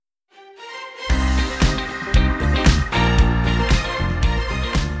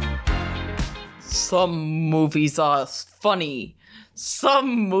Some movies are funny.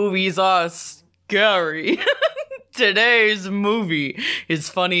 Some movies are scary. Today's movie is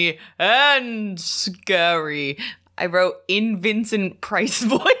funny and scary. I wrote in Vincent Price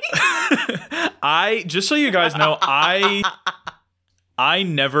voice. Just so you guys know, I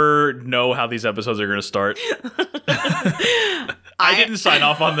never know how these episodes are going to start. I didn't sign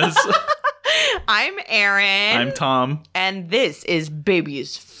off on this. I'm Erin. I'm Tom. And this is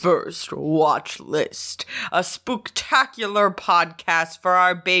Baby's First Watch List, a spooktacular podcast for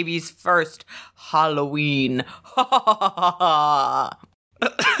our baby's first Halloween. I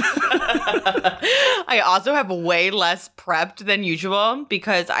also have way less prepped than usual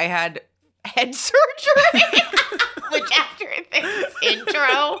because I had head surgery, which after this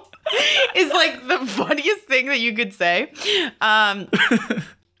intro is like the funniest thing that you could say.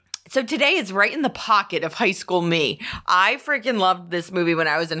 So today is right in the pocket of high school me. I freaking loved this movie when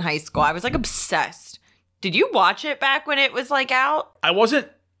I was in high school. I was like obsessed. Did you watch it back when it was like out? I wasn't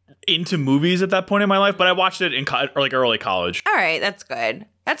into movies at that point in my life, but I watched it in early college. All right, that's good.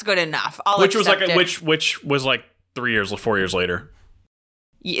 That's good enough. Which was like 4 years later.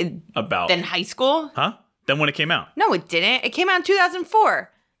 About then high school? Huh? Then when it came out? No, it didn't. It came out in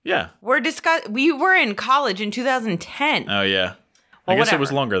 2004. Yeah. We were in college in 2010. Oh yeah. Well, I guess whatever. it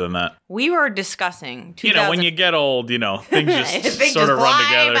was longer than that. We were discussing. When you get old, things just sort of run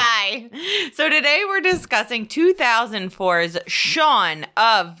together. By. So today we're discussing 2004's Shaun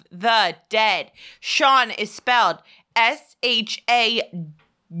of the Dead. Shaun is spelled Shaun,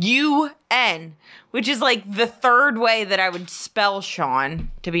 which is like the third way that I would spell Shaun,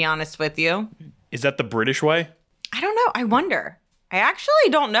 to be honest with you. Is that the British way? I don't know. I wonder. I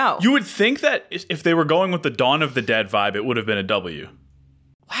actually don't know. You would think that if they were going with the Dawn of the Dead vibe, it would have been a W.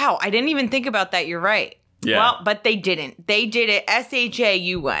 Wow, I didn't even think about that. You're right. Yeah. Well, but they didn't. They did it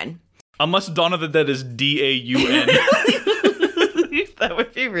Shaun. Unless Dawn of the Dead is DAUN. That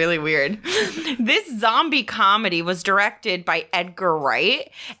would be really weird. This zombie comedy was directed by Edgar Wright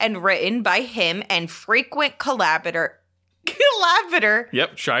and written by him and frequent collaborator.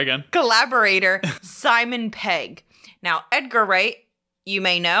 Yep, try again. Collaborator Simon Pegg. Now, Edgar Wright, you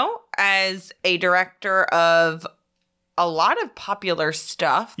may know as a director of a lot of popular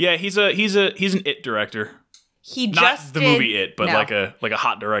stuff. Yeah, he's an It director. Not the movie It, but like a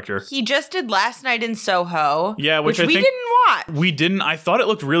hot director. He just did Last Night in Soho. Yeah, which we didn't watch. We didn't. I thought it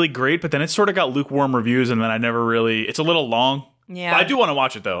looked really great, but then it sort of got lukewarm reviews, and then I never really. It's a little long. Yeah, but I do want to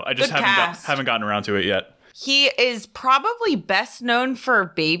watch it though. I just haven't gotten around to it yet. He is probably best known for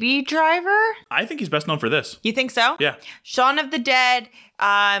Baby Driver. I think he's best known for this. You think so? Yeah. Shaun of the Dead,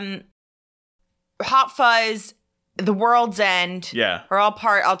 Hot Fuzz, The World's End. Yeah. Are all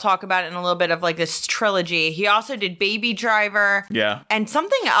part. I'll talk about it in a little bit of like this trilogy. He also did Baby Driver. Yeah. And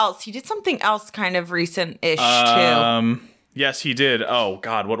something else. He did something else kind of recent-ish too. Yes, he did. Oh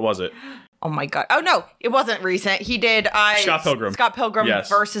God, what was it? Oh my God. Oh no, it wasn't recent. He did Scott Pilgrim. Scott Pilgrim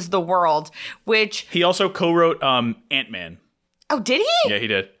versus the World, which he also co-wrote Ant-Man. Oh, did he? Yeah, he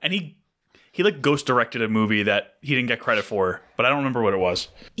did. And he like ghost directed a movie that he didn't get credit for, but I don't remember what it was.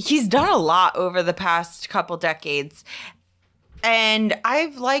 He's done a lot over the past couple decades. And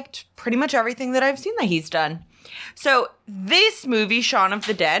I've liked pretty much everything that I've seen that he's done. So this movie, Shaun of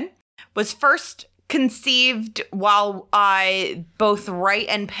the Dead, was first conceived while both Wright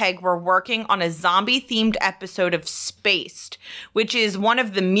and Pegg were working on a zombie-themed episode of Spaced, which is one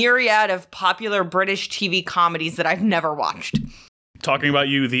of the myriad of popular British TV comedies that I've never watched. Talking about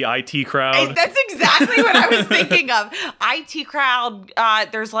you, the IT crowd. That's exactly what I was thinking of. IT crowd.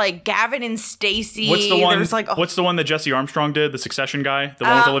 There's like Gavin and Stacey. What's the one? There's like what's the one that Jesse Armstrong did? The Succession guy, the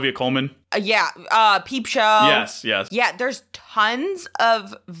one with Olivia Colman. Peep Show. Yes. Yeah, there's tons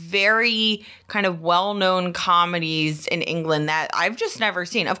of very kind of well-known comedies in England that I've just never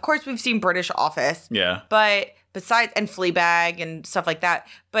seen. Of course, we've seen British Office. Yeah, but besides, and Fleabag and stuff like that.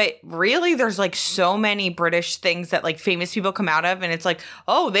 But really, there's like so many British things that like famous people come out of, and it's like,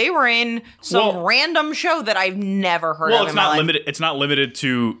 oh, they were in some random show that I've never heard of. Well, it's not limited. It's not limited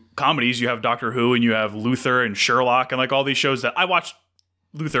to comedies. You have Doctor Who, and you have Luther and Sherlock, and like all these shows that I watched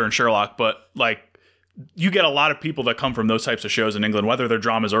Luther and Sherlock, but like you get a lot of people that come from those types of shows in England, whether they're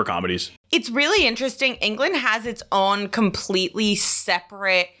dramas or comedies. It's really interesting. England has its own completely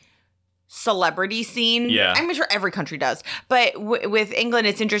separate celebrity scene. Yeah. I'm sure every country does. But with England,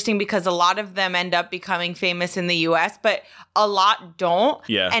 it's interesting because a lot of them end up becoming famous in the US, but a lot don't.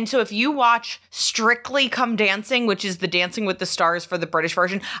 Yeah. And so if you watch Strictly Come Dancing, which is the Dancing with the Stars for the British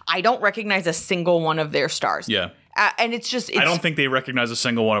version, I don't recognize a single one of their stars. Yeah. And it's just, I don't think they recognize a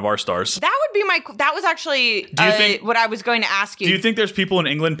single one of our stars. that was actually what I was going to ask you. Do you think there's people in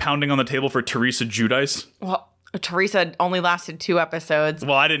England pounding on the table for Teresa Giudice? Well, Teresa only lasted 2 episodes.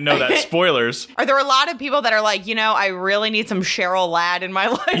 Well, I didn't know that. Spoilers. Are there a lot of people that are like, I really need some Cheryl Ladd in my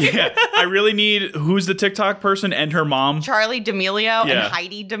life? Yeah, I really need, who's the TikTok person and her mom? Charlie D'Amelio and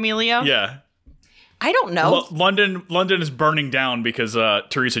Heidi D'Amelio? Yeah. I don't know. London is burning down because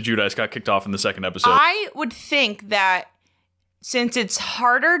Teresa Giudice got kicked off in the 2nd episode. I would think that since it's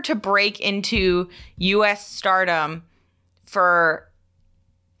harder to break into U.S. stardom for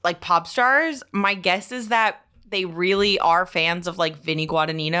like pop stars, my guess is that they really are fans of like Vinny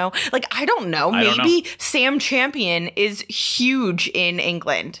Guadagnino. Like, I don't know. Maybe Sam Champion is huge in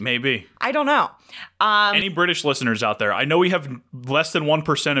England. Maybe. I don't know. Any British listeners out there? I know we have less than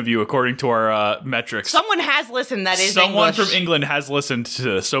 1% of you according to our metrics. Someone has listened that is Someone English. from England has listened to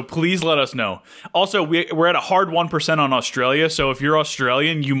this, so please let us know. Also, we're at a hard 1% on Australia, so if you're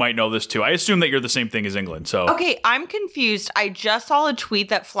Australian, you might know this too. I assume that you're the same thing as England. So Okay, I'm confused. I just saw a tweet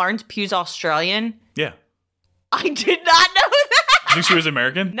that Florence Pugh's Australian. Yeah. I did not know that. You think she was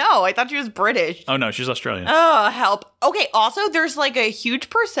American? No, I thought she was British. Oh, no, she's Australian. Oh, help. Okay, also, there's like a huge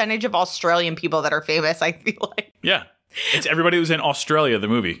percentage of Australian people that are famous, I feel like. Yeah. It's everybody who's in Australia, the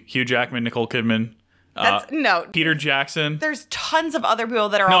movie. Hugh Jackman, Nicole Kidman. No. Peter Jackson. There's tons of other people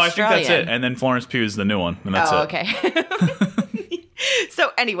that are No, Australian. I think that's it. And then Florence Pugh is the new one. And that's it. Okay.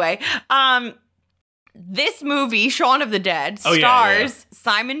 So anyway, this movie, Shaun of the Dead, stars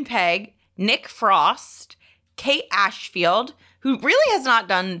Simon Pegg, Nick Frost, Kate Ashfield, who really has not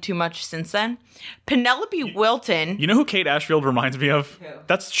done too much since then, Penelope Wilton. You know who Kate Ashfield reminds me of?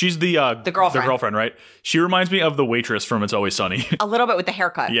 Who? She's the girlfriend. The girlfriend, right? She reminds me of the waitress from It's Always Sunny. A little bit with the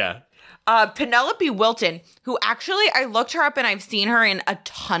haircut. Yeah. Penelope Wilton, who actually, I looked her up and I've seen her in a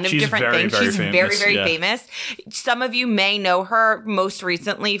ton of different very, things. very She's famous, very, very yeah. famous. Some of you may know her most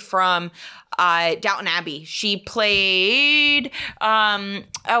recently from Downton Abbey. She played,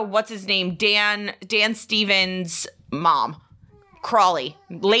 what's his name? Dan Stevens' mom. Crawley.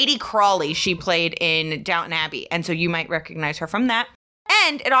 Lady Crawley she played in Downton Abbey. And so you might recognize her from that.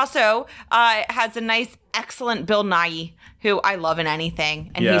 And it also has a nice, excellent Bill Nighy, who I love in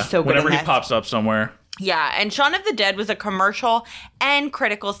anything. And he's so good whenever in he this. pops up somewhere. Yeah, and Shaun of the Dead was a commercial and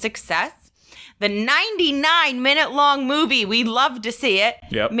critical success. The 99-minute long movie, we love to see it,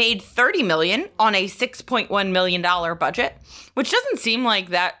 made $30 million on a $6.1 million budget, which doesn't seem like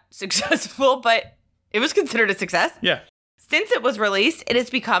that successful, but it was considered a success. Yeah. Since it was released, it has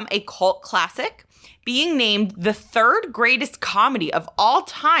become a cult classic, being named the 3rd greatest comedy of all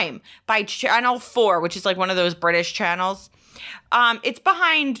time by Channel 4, which is like one of those British channels. It's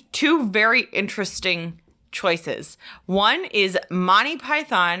behind 2 very interesting choices. One is Monty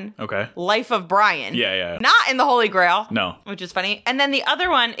Python, Life of Brian. Yeah. Not in the Holy Grail. No. Which is funny. And then the other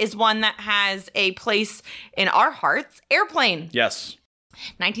one is one that has a place in our hearts, Airplane. Yes.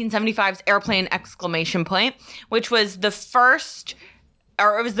 1975's Airplane ! Which was the first,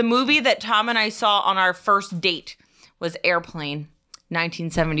 or it was the movie that Tom and I saw on our first date, was Airplane,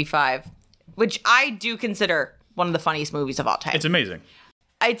 1975, which I do consider one of the funniest movies of all time. It's amazing.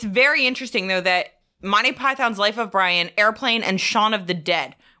 It's very interesting, though, that Monty Python's Life of Brian, Airplane, and Shaun of the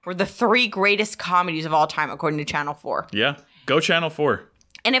Dead were the 3 greatest comedies of all time, according to Channel 4. Yeah. Go Channel 4.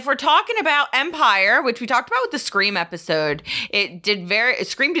 And if we're talking about Empire, which we talked about with the Scream episode,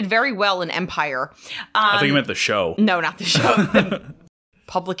 Scream did very well in Empire. I think you meant the show. No, not the show. The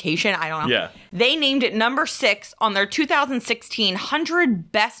publication, I don't know. Yeah. They named it number 6 on their 2016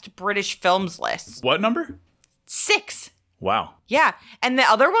 100 Best British Films list. What number? 6. Wow. Yeah. And the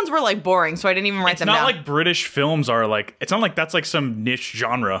other ones were like boring, so I didn't even write them down. It's not like British films are like, it's not like that's like some niche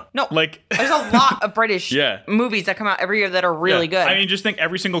genre. No. Like, there's a lot of British Yeah. movies that come out every year that are really good. I mean, just think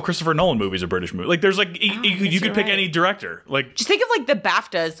every single Christopher Nolan movie is a British movie. Like, there's like, you could pick any director. Like, just think of like the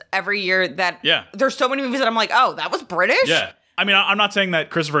BAFTAs every year that Yeah. There's so many movies that I'm like, oh, that was British? yeah. I mean, I'm not saying that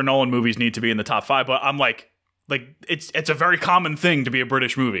Christopher Nolan movies need to be in the top 5, but I'm like it's a very common thing to be a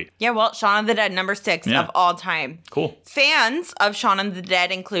British movie. Yeah, well, Shaun of the Dead, number 6 of all time. Cool. Fans of Shaun of the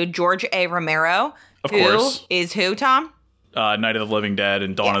Dead include George A. Romero. Of course. Who is who, Tom? Night of the Living Dead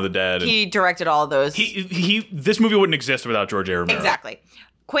and Dawn of the Dead. He directed all of those. This movie wouldn't exist without George A. Romero. Exactly.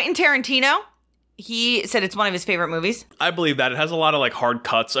 Quentin Tarantino, he said it's one of his favorite movies. I believe that. It has a lot of like hard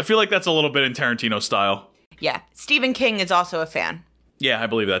cuts. I feel like that's a little bit in Tarantino style. Yeah. Stephen King is also a fan. Yeah, I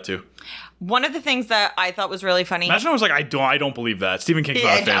believe that too. One of the things that I thought was really funny. Imagine I was like, I don't believe that. Stephen King's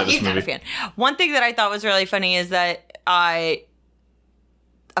not a fan of this he's movie. Not a fan. One thing that I thought was really funny is that a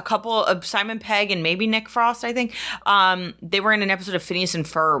couple of Simon Pegg and maybe Nick Frost, I think, they were in an episode of Phineas and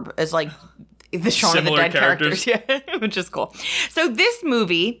Ferb as like the Shaun of the Similar Dead characters. Yeah, which is cool. So this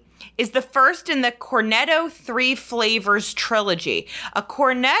movie is the first in the Cornetto 3 Flavors trilogy. A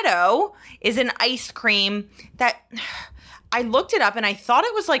Cornetto is an ice cream that I looked it up and I thought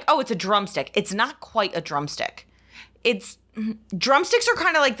it was like, oh, it's a drumstick. It's not quite a drumstick. Drumsticks are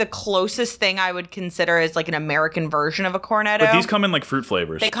kind of like the closest thing I would consider as like an American version of a Cornetto. But these come in like fruit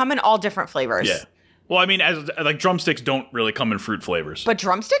flavors. They come in all different flavors. Yeah. Well, I mean, as like drumsticks don't really come in fruit flavors. But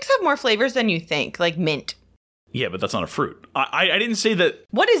drumsticks have more flavors than you think, like mint. Yeah, but that's not a fruit. I didn't say that.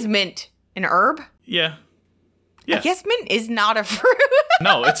 What is mint? An herb? Yeah. I guess mint is not a fruit.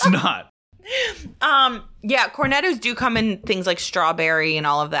 No, it's not. Yeah, Cornettos do come in things like strawberry and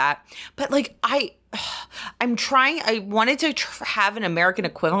all of that. But like I wanted to have an American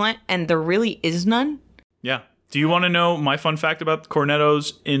equivalent and there really is none. Yeah. Do you want to know my fun fact about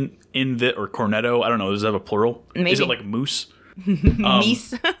Cornettos or Cornetto? I don't know. Does it have a plural? Maybe. Is it like moose?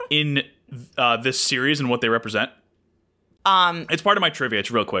 Meese. In this series and what they represent? It's part of my trivia.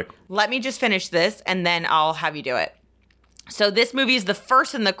 It's real quick. Let me just finish this and then I'll have you do it. So this movie is the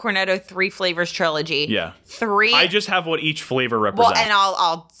first in the Cornetto 3 Flavors trilogy. Yeah. 3. I just have what each flavor represents. Well, and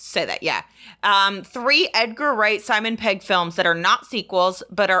I'll say that, yeah. 3 Edgar Wright Simon Pegg films that are not sequels,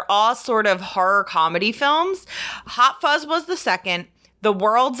 but are all sort of horror comedy films. Hot Fuzz was the second. The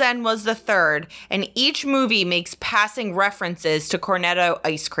World's End was the third, and each movie makes passing references to Cornetto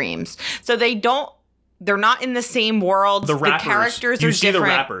ice creams. So they're not in the same world. The rappers, characters are different. You see the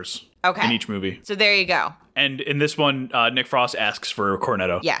rappers in each movie. So there you go. And in this one, Nick Frost asks for a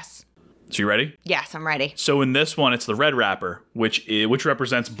Cornetto. Yes. So you ready? Yes, I'm ready. So in this one, it's the red wrapper, which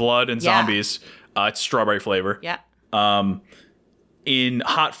represents blood and zombies. It's strawberry flavor. Yeah. In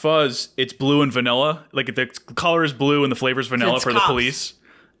Hot Fuzz, it's blue and vanilla. Like the color is blue and the flavor is vanilla for cops. the police.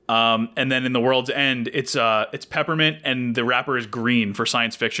 And then in The World's End, it's peppermint and the wrapper is green for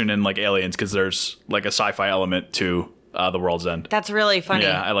science fiction and like aliens because there's like a sci-fi element to The World's End. That's really funny.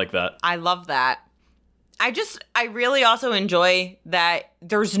 Yeah, I like that. I love that. I really also enjoy that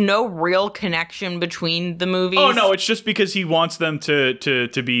there's no real connection between the movies. Oh no, it's just because he wants them to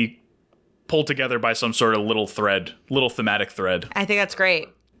be pulled together by some sort of little thematic thread. I think that's great.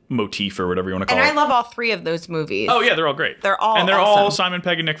 Motif or whatever you want to call it. And I love all 3 of those movies. Oh yeah, they're all great. They're all all Simon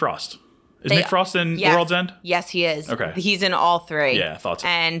Pegg and Nick Frost. Is Nick Frost in The World's End? Yes, he is. Okay. He's in all 3. Yeah, I thought so.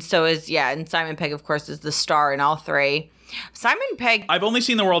 And so and Simon Pegg, of course, is the star in all 3. Simon Pegg... I've only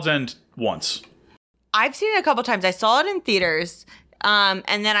seen The World's End once. I've seen it a couple times. I saw it in theaters. And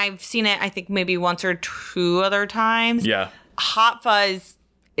then I've seen it, I think, maybe once or 2 other times. Yeah. Hot Fuzz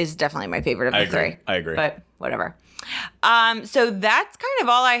is definitely my favorite of the 3. I agree. But whatever. So that's kind of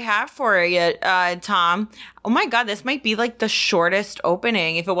all I have for you, Tom. Oh my God, this might be like the shortest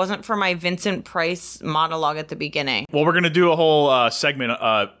opening if it wasn't for my Vincent Price monologue at the beginning. Well, we're going to do a whole segment,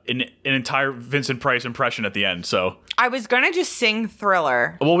 an entire Vincent Price impression at the end, so. I was going to just sing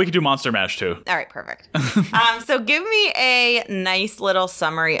Thriller. Well, we could do Monster Mash too. All right, perfect. So give me a nice little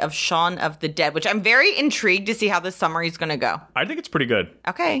summary of Shaun of the Dead, which I'm very intrigued to see how this summary is going to go. I think it's pretty good.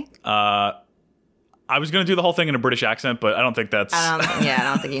 Okay. I was going to do the whole thing in a British accent, but I don't think that's... I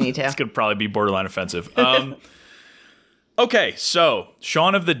don't think you need to. It's going to probably be borderline offensive. Okay, so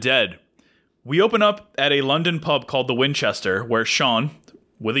Shaun of the Dead. We open up at a London pub called the Winchester, where Shaun,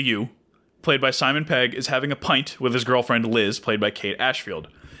 with a U, played by Simon Pegg, is having a pint with his girlfriend Liz, played by Kate Ashfield.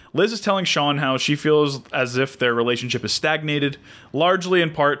 Liz is telling Shaun how she feels as if their relationship is stagnated, largely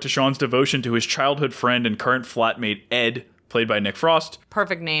in part to Shaun's devotion to his childhood friend and current flatmate Ed, played by Nick Frost.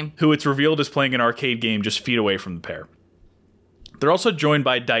 Perfect name. Who it's revealed is playing an arcade game just feet away from the pair. They're also joined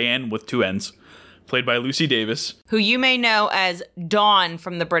by Diane with 2 N's, played by Lucy Davis. Who you may know as Dawn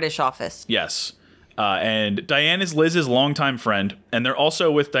from The British Office. Yes. And Diane is Liz's longtime friend, and they're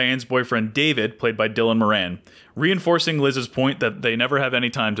also with Diane's boyfriend David, played by Dylan Moran, reinforcing Liz's point that they never have any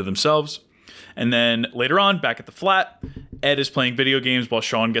time to themselves. And then later on, back at the flat, Ed is playing video games while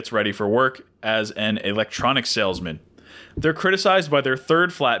Shaun gets ready for work as an electronics salesman. They're criticized by their third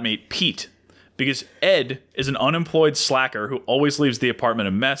flatmate, Pete, because Ed is an unemployed slacker who always leaves the apartment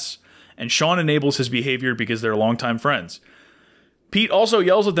a mess, and Shaun enables his behavior because they're longtime friends. Pete also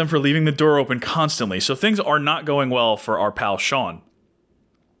yells at them for leaving the door open constantly, so things are not going well for our pal Shaun.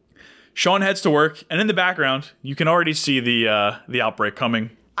 Shaun heads to work, and in the background, you can already see the outbreak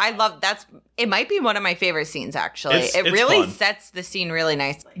coming. I love it might be one of my favorite scenes, actually. It really sets the scene really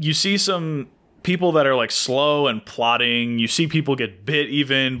nicely. You see some people that are like slow and plotting. You see people get bit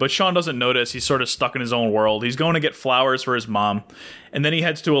even, but Shaun doesn't notice. He's sort of stuck in his own world. He's going to get flowers for his mom, and then he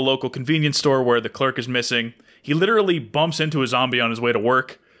heads to a local convenience store where the clerk is missing. He literally bumps into a zombie on his way to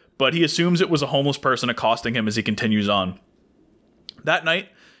work, but he assumes it was a homeless person accosting him as he continues on. That night,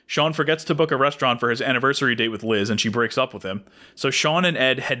 Shaun forgets to book a restaurant for his anniversary date with Liz, and she breaks up with him. So Shaun and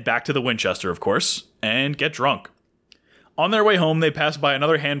Ed head back to the Winchester, of course, and get drunk. On their way home, they pass by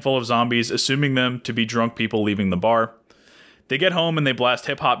another handful of zombies, assuming them to be drunk people leaving the bar. They get home and they blast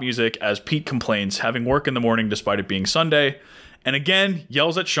hip-hop music as Pete complains, having work in the morning despite it being Sunday, and again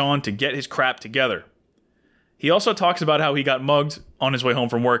yells at Shaun to get his crap together. He also talks about how he got mugged on his way home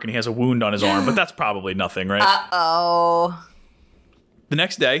from work and he has a wound on his arm, but that's probably nothing, right? Uh-oh. The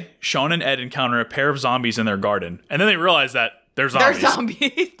next day, Shaun and Ed encounter a pair of zombies in their garden, and then they realize that they're zombies. They're zombies.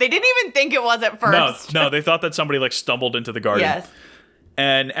 They didn't even think it was at first. No, they thought that somebody like stumbled into the garden. Yes.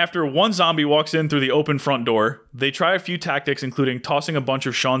 And after one zombie walks in through the open front door, they try a few tactics, including tossing a bunch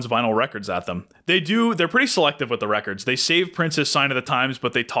of Shaun's vinyl records at them. They're pretty selective with the records. They save Prince's Sign of the Times,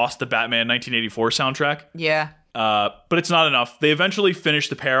 but they toss the Batman 1984 soundtrack. Yeah. But it's not enough. They eventually finish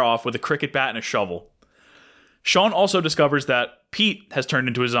the pair off with a cricket bat and a shovel. Shaun also discovers that Pete has turned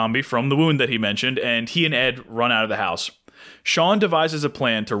into a zombie from the wound that he mentioned, and he and Ed run out of the house. Shaun devises a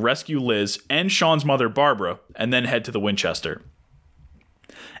plan to rescue Liz and Shaun's mother, Barbara, and then head to the Winchester.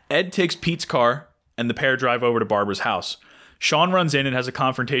 Ed takes Pete's car, and the pair drive over to Barbara's house. Shaun runs in and has a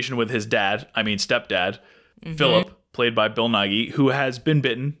confrontation with his stepdad, Philip, played by Bill Nighy, who has been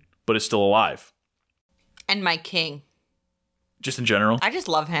bitten, but is still alive. And my king. Just in general? I just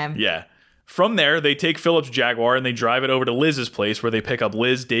love him. Yeah. From there, they take Philip's Jaguar and they drive it over to Liz's place where they pick up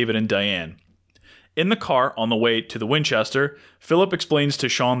Liz, David, and Diane. In the car, on the way to the Winchester, Philip explains to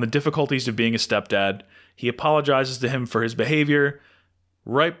Shaun the difficulties of being a stepdad. He apologizes to him for his behavior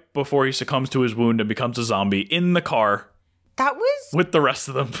right before he succumbs to his wound and becomes a zombie in the car. That was with the rest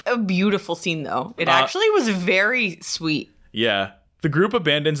of them. A beautiful scene, though. It actually was very sweet. Yeah. The group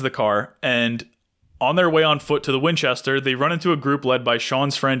abandons the car, and on their way on foot to the Winchester, they run into a group led by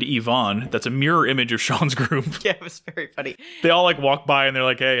Shaun's friend Yvonne. That's a mirror image of Shaun's group. Yeah, it was very funny. They all walk by and they're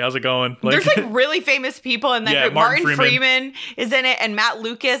like, "Hey, how's it going?" There's really famous people in that group. Martin Freeman is in it, and Matt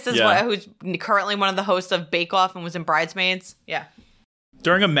Lucas is who's currently one of the hosts of Bake Off and was in Bridesmaids. Yeah.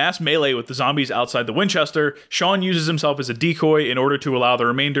 During a mass melee with the zombies outside the Winchester, Shaun uses himself as a decoy in order to allow the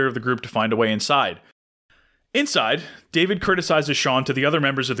remainder of the group to find a way inside. Inside, David criticizes Shaun to the other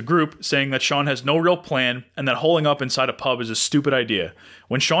members of the group, saying that Shaun has no real plan and that holing up inside a pub is a stupid idea.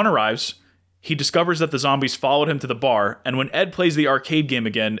 When Shaun arrives, he discovers that the zombies followed him to the bar, and when Ed plays the arcade game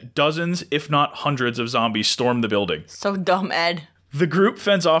again, dozens, if not hundreds, of zombies storm the building. So dumb, Ed. The group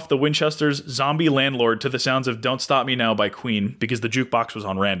fends off the Winchester's zombie landlord to the sounds of Don't Stop Me Now by Queen, because the jukebox was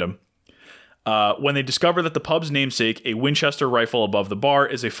on random. When they discover that the pub's namesake, a Winchester rifle above the bar,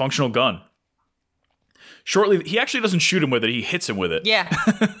 is a functional gun. Shortly, he actually doesn't shoot him with it, he hits him with it. Yeah.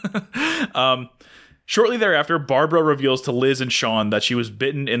 Shortly thereafter, Barbara reveals to Liz and Shaun that she was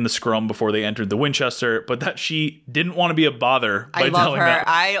bitten in the scrum before they entered the Winchester, but that she didn't want to be a bother by telling them.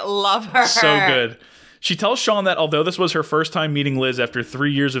 I love her. So good. She tells Shaun that although this was her first time meeting Liz after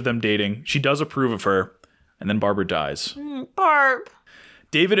 3 years of them dating, she does approve of her, and then Barbara dies. Barb.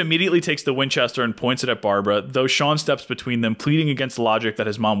 David immediately takes the Winchester and points it at Barbara, though Shaun steps between them, pleading against logic that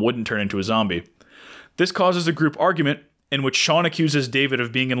his mom wouldn't turn into a zombie. This causes a group argument in which Shaun accuses David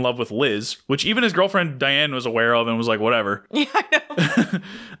of being in love with Liz, which even his girlfriend Diane was aware of and was like, whatever. Yeah, I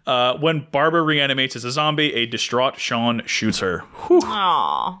know. When Barbara reanimates as a zombie, a distraught Shaun shoots her. Whew.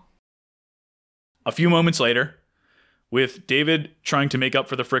 Aww. A few moments later, with David trying to make up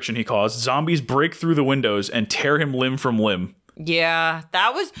for the friction he caused, zombies break through the windows and tear him limb from limb. Yeah,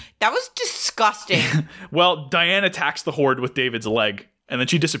 that was disgusting. Well, Diane attacks the horde with David's leg, and then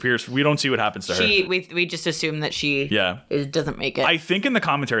she disappears. We don't see what happens to her. We just assume that she doesn't make it. I think in the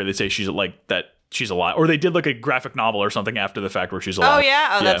commentary they say she's alive, or they did a graphic novel or something after the fact where she's alive. Oh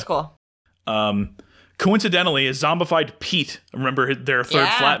yeah, that's cool. Coincidentally, a zombified Pete, remember their third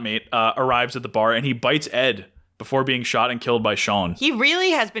flatmate, arrives at the bar, and he bites Ed before being shot and killed by Shaun. He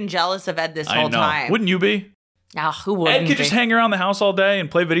really has been jealous of Ed this whole time. Wouldn't you be? Who wouldn't? Ed could just hang around the house all day and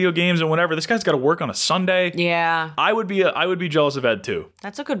play video games and whatever. This guy's got to work on a Sunday. Yeah. I would be jealous of Ed too.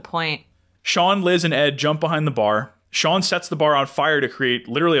 That's a good point. Shaun, Liz, and Ed jump behind the bar. Shaun sets the bar on fire to create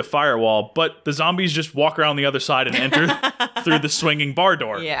literally a firewall, but the zombies just walk around the other side and enter through the swinging bar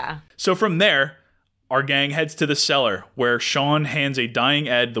door. Yeah. So from there, our gang heads to the cellar, where Shaun hands a dying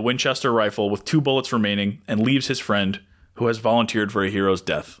Ed the Winchester rifle with 2 bullets remaining and leaves his friend, who has volunteered for a hero's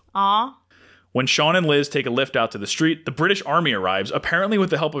death. Aw. When Shaun and Liz take a lift out to the street, the British Army arrives, apparently with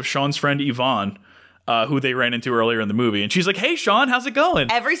the help of Shaun's friend Yvonne, who they ran into earlier in the movie. And she's like, "Hey, Shaun, how's it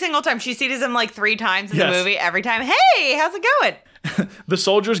going?" Every single time. She sees him 3 times in the movie. Every time, "Hey, how's it going?" The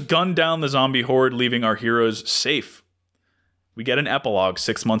soldiers gun down the zombie horde, leaving our heroes safe. We get an epilogue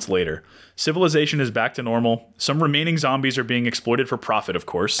 6 months later. Civilization is back to normal. Some remaining zombies are being exploited for profit, of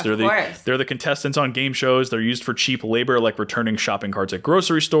course. They're the contestants on game shows. They're used for cheap labor, like returning shopping carts at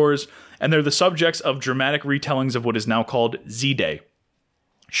grocery stores. And they're the subjects of dramatic retellings of what is now called Z-Day.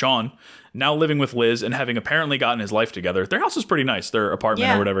 Shaun, now living with Liz and having apparently gotten his life together. Their house is pretty nice, their apartment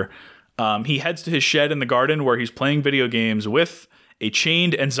or whatever. He heads to his shed in the garden where he's playing video games with a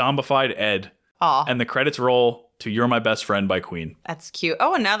chained and zombified Ed. Aw. And the credits roll to You're My Best Friend by Queen. That's cute.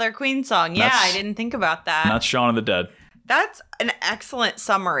 Oh, another Queen song. Yeah, I didn't think about that. And that's Shaun of the Dead. That's an excellent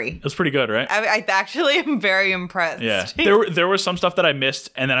summary. It was pretty good, right? I actually am very impressed. Yeah. There was some stuff that I missed,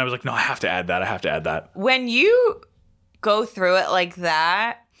 and then I was like, no, I have to add that. When you go through it like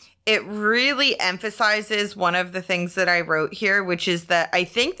that, it really emphasizes one of the things that I wrote here, which is that I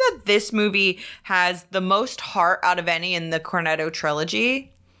think that this movie has the most heart out of any in the Cornetto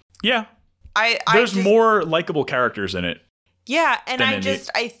trilogy. Yeah. There's more likable characters in it. Yeah, and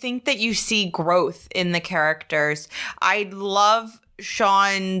I think that you see growth in the characters. I love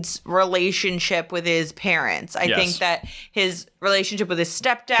Shaun's relationship with his parents. I think that his relationship with his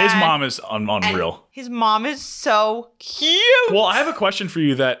stepdad. His mom is unreal. His mom is so cute. Well, I have a question for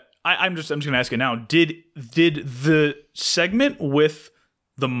you that I'm just going to ask it now. Did the segment with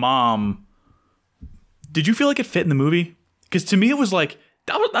the mom, did you feel like it fit in the movie? Because to me, it was like,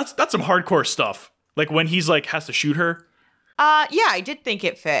 that's some hardcore stuff. Like when he's like has to shoot her. Yeah, I did think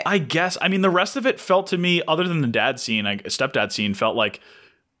it fit. I guess. I mean, the rest of it felt to me, other than the stepdad scene, felt like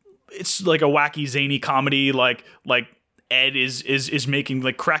it's like a wacky, zany comedy. Like Ed is making,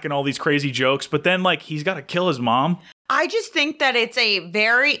 like, cracking all these crazy jokes, but then like he's got to kill his mom. I just think that it's a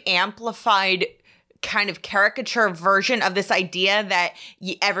very amplified kind of caricature version of this idea that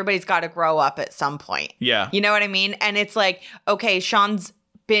everybody's got to grow up at some point. Yeah. You know what I mean? And it's like, okay, Shaun's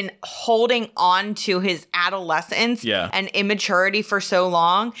been holding on to his adolescence and immaturity for so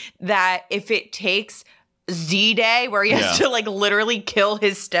long that if it takes Z-Day where he has to like literally kill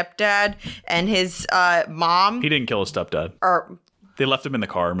his stepdad and his mom. He didn't kill his stepdad. Or they left him in the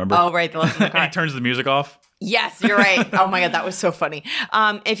car, remember? Oh, right. They left him in the car. And he turns the music off. Yes, you're right. Oh my God, that was so funny.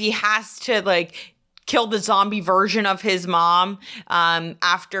 If he has to like kill the zombie version of his mom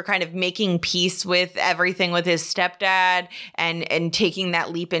after kind of making peace with everything with his stepdad and taking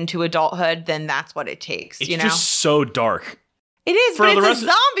that leap into adulthood, then that's what it takes. It's you know, just so dark. It is, but it's a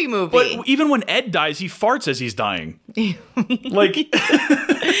zombie movie. But even when Ed dies, he farts as he's dying. Like,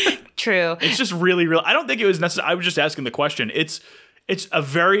 true. It's just really, really. I don't think it was necessary. I was just asking the question. It's a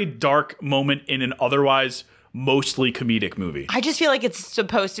very dark moment in an otherwise mostly comedic movie. I just feel like it's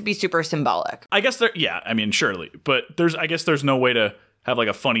supposed to be super symbolic. I guess I mean, surely, but I guess there's no way to have like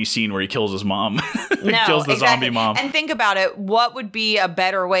a funny scene where he kills his mom. Kills the zombie mom. And think about it. What would be a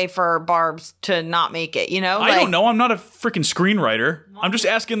better way for Barbs to not make it? You know, I don't know. I'm not a freaking screenwriter. I'm just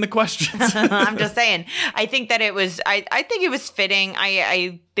asking the questions. I'm just saying. I think that it was. I think it was fitting.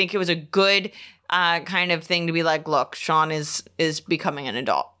 I think it was a good kind of thing to be like, look, Shaun is becoming an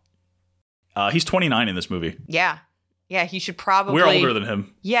adult. He's 29 in this movie. Yeah. Yeah, he should probably... We're older than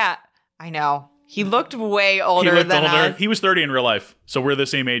him. Yeah, I know. He looked way older than us. He was 30 in real life, so we're the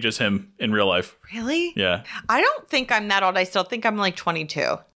same age as him in real life. Really? Yeah. I don't think I'm that old. I still think I'm like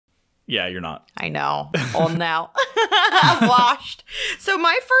 22. Yeah, you're not. I know. Old now. Washed. So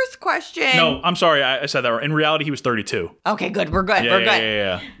my first question... No, I'm sorry. I said that wrong. In reality, he was 32. Okay, good. We're good. Yeah, We're good.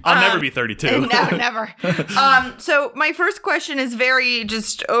 Yeah. I'll never be 32. No, never. So my first question is very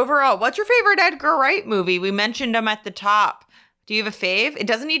just overall. What's your favorite Edgar Wright movie? We mentioned him at the top. Do you have a fave? It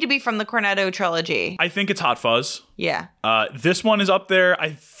doesn't need to be from the Cornetto trilogy. I think it's Hot Fuzz. Yeah. This one is up there.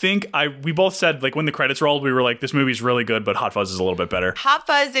 I think we both said, like, when the credits rolled, we were like, this movie's really good, but Hot Fuzz is a little bit better. Hot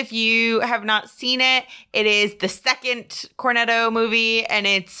Fuzz, if you have not seen it, it is the second Cornetto movie, and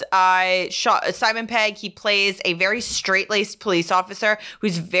it's Simon Pegg. He plays a very straight-laced police officer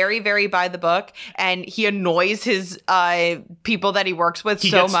who's very, very by the book, and he annoys his people that he works with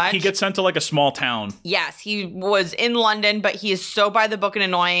much. He gets sent to, like, a small town. Yes, he was in London, but he is so by the book and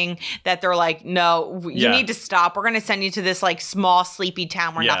annoying that they're like, no, you need to stop. We're going to send you to this like small sleepy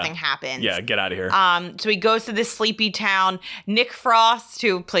town where nothing happens. Yeah, get out of here. So he goes to this sleepy town. Nick Frost,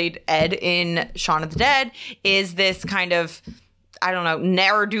 who played Ed in Shaun of the Dead, is this kind of, I don't know,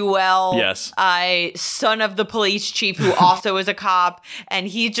 ne'er-do-well son of the police chief who also is a cop. And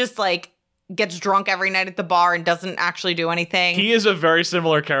he just like gets drunk every night at the bar and doesn't actually do anything. He is a very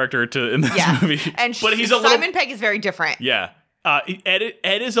similar character to in this movie. And but Simon Pegg is very different. Yeah. Ed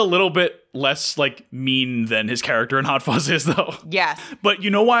is a little bit less like mean than his character in Hot Fuzz is, though. Yes. But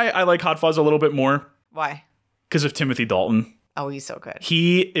you know why I like Hot Fuzz a little bit more? Why? Because of Timothy Dalton. Oh, he's so good.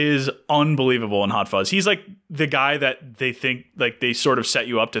 He is unbelievable in Hot Fuzz. He's like the guy that they think, like they sort of set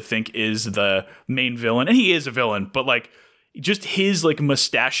you up to think is the main villain. And he is a villain, but like just his like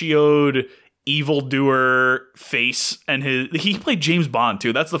mustachioed evildoer face, and he played James Bond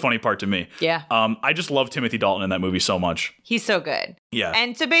too. That's the funny part to me. Yeah. I just love Timothy Dalton in that movie so much. He's so good. Yeah.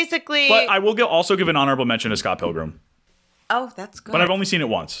 And so basically, but I will also give an honorable mention to Scott Pilgrim. Oh, that's good. But I've only seen it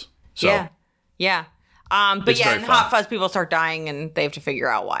once. So. Yeah. But it's yeah, very in fun. Hot Fuzz, people start dying and they have to figure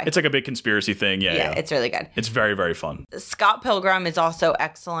out why. It's like a big conspiracy thing. Yeah. It's really good. It's very, very fun. Scott Pilgrim is also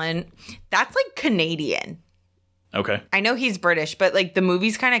excellent. That's like Canadian. Okay. I know he's British, but like the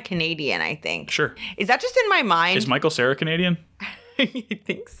movie's kind of Canadian, I think. Sure. Is that just in my mind? Is Michael Cera Canadian? I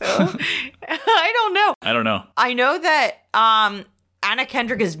think so. I don't know. I don't know. I know that Anna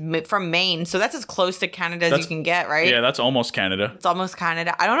Kendrick is from Maine, so that's as close to Canada as you can get, right? Yeah, that's almost Canada. It's almost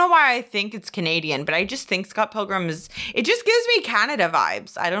Canada. I don't know why I think it's Canadian, but I just think Scott Pilgrim it just gives me Canada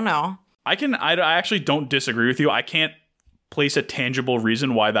vibes. I don't know. I actually don't disagree with you. I can't place a tangible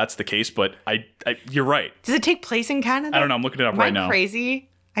reason why that's the case, but you're right. Does it take place in Canada? I don't know. I'm looking it up right now. Am I crazy?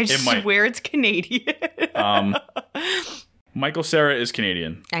 I just swear it's Canadian. Michael Cera is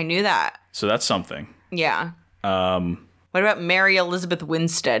Canadian. I knew that. So that's something. Yeah. What about Mary Elizabeth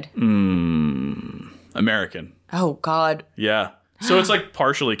Winstead? American. Oh, God. Yeah. So it's like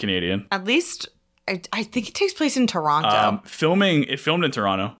partially Canadian. At least I think it takes place in Toronto. It filmed in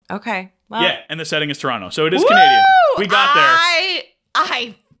Toronto. Okay. Well, Yeah, and the setting is Toronto. So it is Canadian. We got there.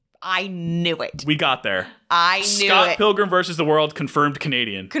 I knew it. We got there. I knew Scott it. Pilgrim versus the World, confirmed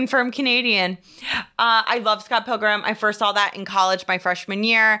Canadian. Confirmed Canadian. I love Scott Pilgrim. I first saw that in college my freshman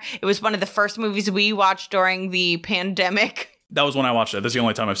year. It was one of the first movies we watched during the pandemic. That was when I watched it. That's the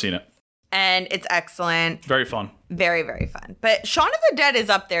only time I've seen it. And it's excellent. Very fun. Very, very fun. But Shaun of the Dead is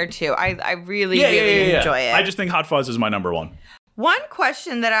up there too. I really enjoy it. I just think Hot Fuzz is my number one. One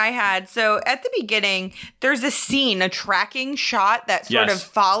question that I had, so at the beginning, there's a scene, a tracking shot that sort of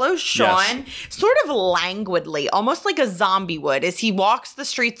follows Shaun sort of languidly, almost like a zombie would, as he walks the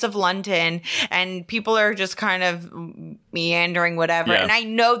streets of London and people are just kind of meandering, whatever. Yeah. And I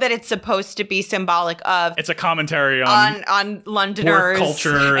know that it's supposed to be symbolic of... It's a commentary on Londoners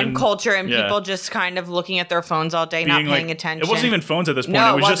culture and people just kind of looking at their phones all day, not paying attention. It wasn't even phones at this point.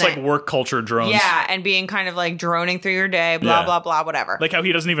 No, it was just like work culture drones. Yeah, and being kind of like droning through your day, blah, blah, blah, whatever. Like how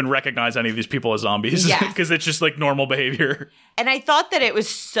he doesn't even recognize any of these people as zombies because it's just like normal behavior. And I thought that it was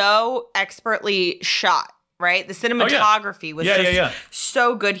so expertly shot, right? The cinematography was just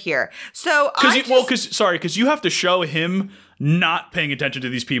so good here. So because you have to show him not paying attention to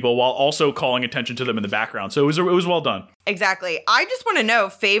these people while also calling attention to them in the background. So it was well done. Exactly. I just want to know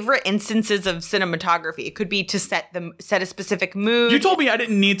favorite instances of cinematography. It could be to set a specific mood. You told me I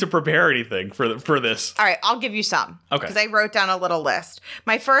didn't need to prepare anything for this. All right, I'll give you some. Okay. Because I wrote down a little list.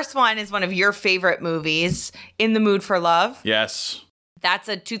 My first one is one of your favorite movies, In the Mood for Love. Yes. That's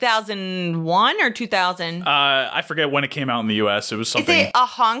a 2001 or 2000? I forget when it came out in the U.S. It was something. Is it a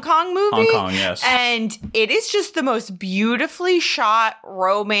Hong Kong movie? Hong Kong, yes. And it is just the most beautifully shot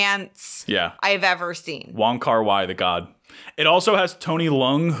romance I've ever seen. Wong Kar-wai, the god. It also has Tony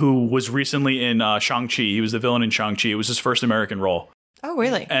Leung, who was recently in Shang-Chi. He was the villain in Shang-Chi. It was his first American role. Oh,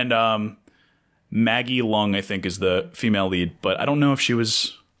 really? And Maggie Leung, I think, is the female lead. But I don't know if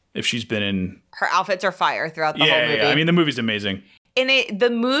she's been in... Her outfits are fire throughout the whole movie. Yeah, I mean, the movie's amazing. The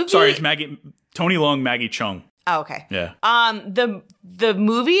movie... Sorry, it's Tony Leung, Maggie Chung. Oh, okay. Yeah. The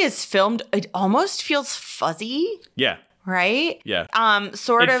movie is filmed, it almost feels fuzzy. Yeah. Right? Yeah.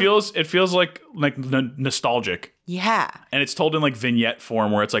 It feels like nostalgic. Yeah. And it's told in like vignette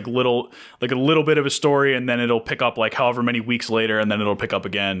form where it's like a little bit of a story and then it'll pick up like however many weeks later and then it'll pick up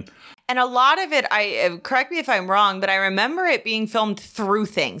again. And a lot of it, correct me if I'm wrong, but I remember it being filmed through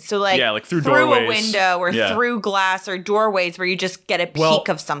things. So like through a doorways. window or through glass or doorways where you just get a peek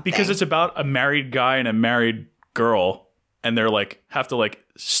of something. Because it's about a married guy and a married girl and they're like have to like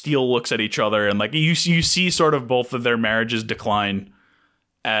steal looks at each other and like you see sort of both of their marriages decline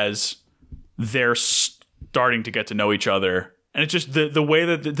as they're starting to get to know each other. And it's just the way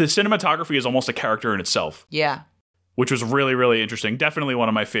that the cinematography is almost a character in itself. Yeah. Which was really, really interesting. Definitely one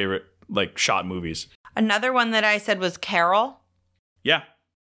of my favorite like shot movies. Another one that I said was Carol. Yeah.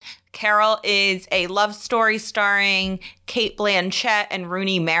 Carol is a love story starring Cate Blanchett and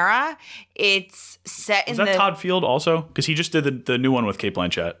Rooney Mara. It's set in that Todd Field also? Because he just did the new one with Cate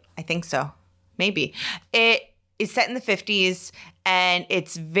Blanchett. I think so. Maybe. It is set in the 50s and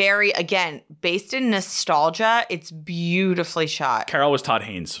it's very, again, based in nostalgia. It's beautifully shot. Carol was Todd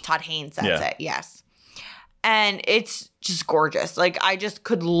Haynes. Todd Haynes, that's it. Yes. And it's just gorgeous. Like, I just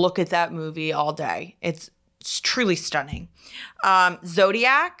could look at that movie all day. It's truly stunning.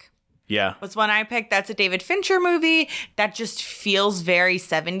 Zodiac Yeah. was one I picked. That's a David Fincher movie that just feels very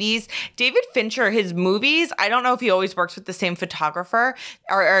 70s. David Fincher, his movies, I don't know if he always works with the same photographer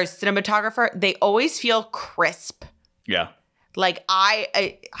or cinematographer. They always feel crisp. Yeah. Like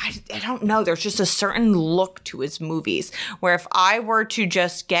I don't know. There's just a certain look to his movies where if I were to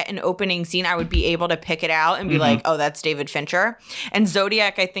just get an opening scene, I would be able to pick it out and be like, oh, that's David Fincher. And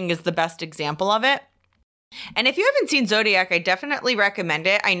Zodiac, I think, is the best example of it. And if you haven't seen Zodiac, I definitely recommend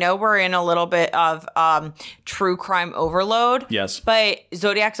it. I know we're in a little bit of true crime overload. Yes. But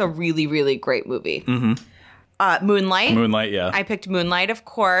Zodiac's a really, really great movie. Moonlight. Moonlight, yeah. I picked Moonlight, of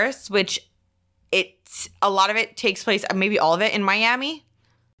course, which a lot of it takes place, maybe all of it in Miami.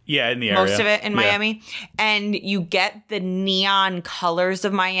 Yeah, in the area. Most of it in Miami. And you get the neon colors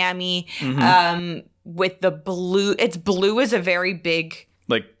of Miami with the blue. It's blue is a very big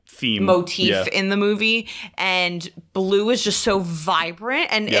like theme motif in the movie, and blue is just so vibrant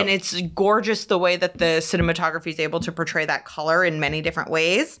and it's gorgeous the way that the cinematography is able to portray that color in many different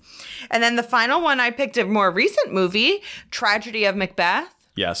ways. And then the final one, I picked a more recent movie, Tragedy of Macbeth.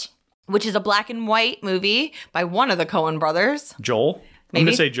 Yes. Which is a black and white movie by one of the Coen brothers. Joel? Maybe. I'm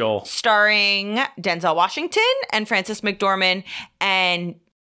going to say Joel. Starring Denzel Washington and Frances McDormand. And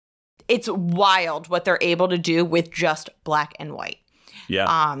it's wild what they're able to do with just black and white.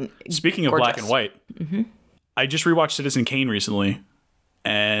 Yeah. Speaking of black and white, I just rewatched Citizen Kane recently.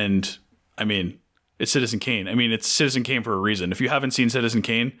 And, I mean, it's Citizen Kane. I mean, it's Citizen Kane for a reason. If you haven't seen Citizen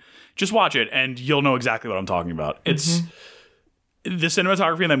Kane, just watch it and you'll know exactly what I'm talking about. It's the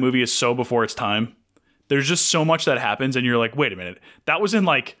cinematography in that movie is so before its time. There's just so much that happens and you're like, wait a minute. That was in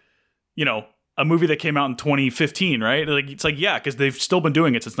like, you know, a movie that came out in 2015, right? Like it's like, yeah, because they've still been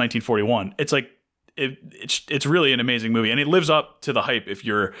doing it since 1941. It's like it's really an amazing movie, and it lives up to the hype if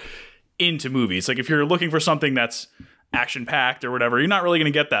you're into movies. Like if you're looking for something that's action packed or whatever, you're not really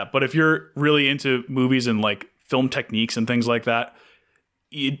going to get that. But if you're really into movies and like film techniques and things like that,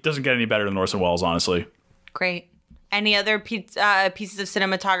 it doesn't get any better than Orson Welles, honestly. Great. Any other pieces of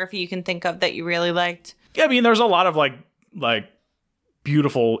cinematography you can think of that you really liked? Yeah, I mean, there's a lot of like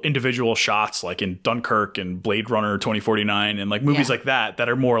beautiful individual shots, like in Dunkirk and Blade Runner 2049, and like movies like that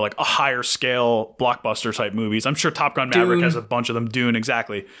are more like a higher scale blockbuster type movies. I'm sure Top Gun Maverick has a bunch of them. Dune,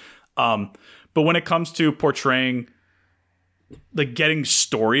 exactly. But when it comes to portraying, like getting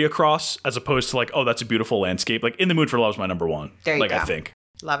story across, as opposed to like, oh, that's a beautiful landscape. Like In the Mood for Love is my number one. There you go. I think.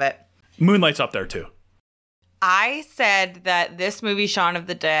 Love it. Moonlight's up there too. I said that this movie, Shaun of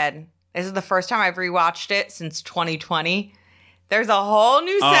the Dead, this is the first time I've rewatched it since 2020. There's a whole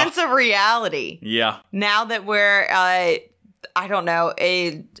new sense of reality. Yeah. Now that we're, I don't know,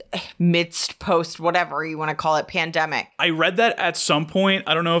 midst, post, whatever you want to call it, pandemic. I read that at some point.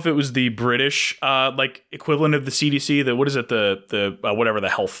 I don't know if it was the British, like equivalent of the CDC. What is it? The whatever the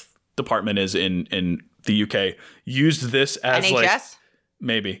health department is in the UK. Used this as NHS? Like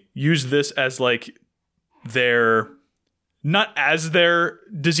maybe used this as like their. Not as their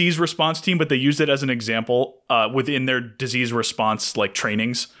disease response team, but they used it as an example within their disease response like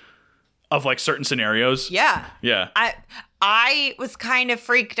trainings of like certain scenarios. Yeah. Yeah. I was kind of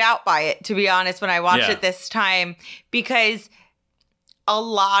freaked out by it, to be honest, when I watched it this time, because a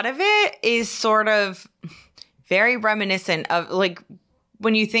lot of it is sort of very reminiscent of like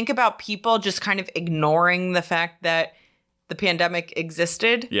when you think about people just kind of ignoring the fact that the pandemic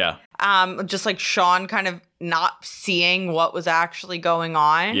existed. Yeah. Just like Shaun kind of not seeing what was actually going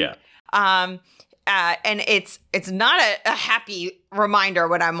on. Yeah. And it's not a happy reminder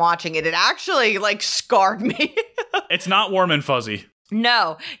when I'm watching it. It actually like scarred me. It's not warm and fuzzy.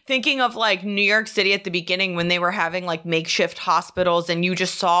 No, thinking of like New York City at the beginning when they were having like makeshift hospitals and you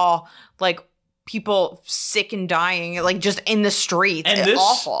just saw like people sick and dying, like just in the streets. And it's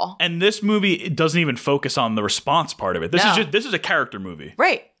awful. And this movie, it doesn't even focus on the response part of it. This is a character movie.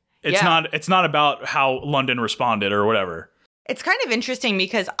 Right. It's not about how London responded or whatever. It's kind of interesting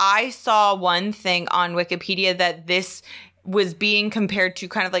because I saw one thing on Wikipedia that this was being compared to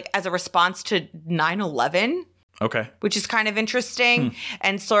kind of like as a response to 9/11. Okay. Which is kind of interesting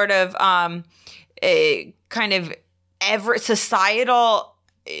and sort of a kind of societal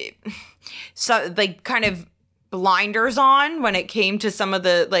so like kind of blinders on when it came to some of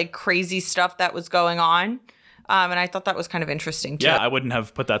the like crazy stuff that was going on. And I thought that was kind of interesting too. Yeah, I wouldn't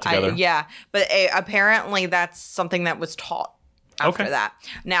have put that together. But apparently that's something that was taught after that.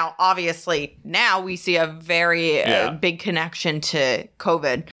 Now, obviously, now we see a very big connection to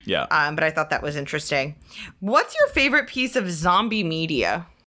COVID. Yeah. But I thought that was interesting. What's your favorite piece of zombie media?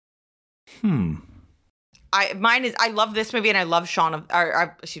 I love this movie and I love I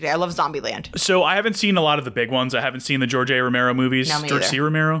love Zombieland. So I haven't seen a lot of the big ones. I haven't seen the George A. Romero movies. No, me George either. C.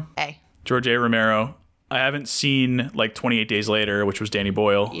 Romero? George A. Romero. I haven't seen like 28 Days Later, which was Danny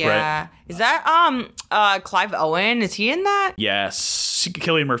Boyle. Yeah. Right? Is that Clive Owen? Is he in that? Yes.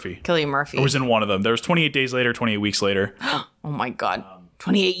 Cillian Murphy. Or was in one of them. There was 28 Days Later, 28 Weeks Later. Oh my God.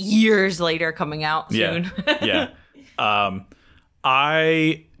 28 years later coming out soon. Yeah.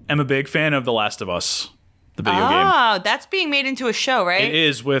 I am a big fan of The Last of Us, the video game. Oh, that's being made into a show, right? It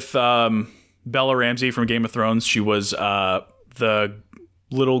is with Bella Ramsey from Game of Thrones. She was the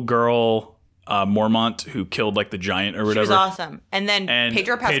little girl Mormont who killed like the giant or whatever. She was awesome. And then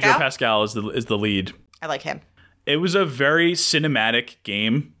Pedro Pascal is the lead. I like him. It was a very cinematic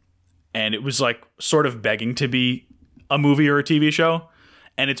game, and it was like sort of begging to be a movie or a TV show.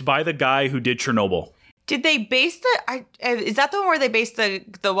 And it's by the guy who did Chernobyl. Did they base is that the one where they based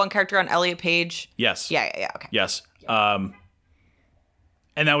the one character on Elliot Page? Yes. Yeah. Okay. Yes. And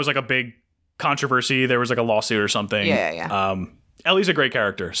that was like a big controversy. There was like a lawsuit or something. Yeah. Ellie's a great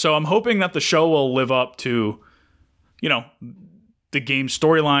character. So I'm hoping that the show will live up to, the game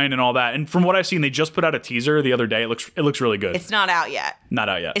storyline and all that. And from what I've seen, they just put out a teaser the other day. It looks really good. It's not out yet. Not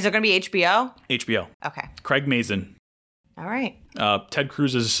out yet. Is it going to be HBO? HBO. Okay. Craig Mazin. All right. Ted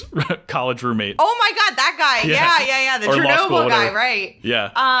Cruz's college roommate. Oh my God, that guy. Yeah. The Or law school, Chernobyl guy, whatever. right?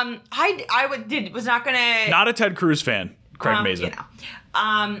 Yeah. Was not gonna. Not a Ted Cruz fan. Craig Mazin.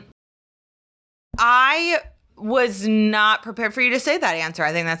 I was not prepared for you to say that answer.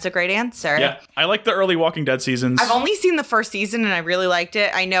 I think that's a great answer. Yeah. I like the early Walking Dead seasons. I've only seen the first season and I really liked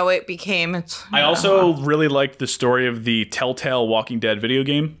it. I know it became. I also really liked the story of the Telltale Walking Dead video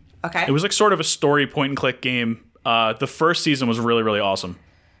game. Okay. It was like sort of a story point and click game. The first season was really, really awesome.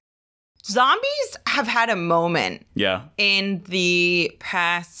 Zombies have had a moment in the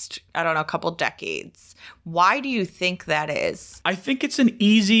past, couple decades. Why do you think that is? I think it's an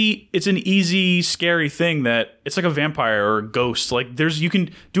easy, scary thing that it's like a vampire or a ghost. Like you can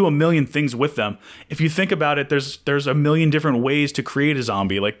do a million things with them. If you think about it, there's a million different ways to create a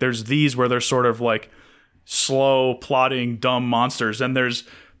zombie. Like there's these where they're sort of like slow, plodding, dumb monsters. And there's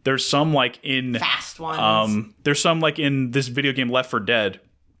some like in fast ones. There's some like in this video game Left 4 Dead.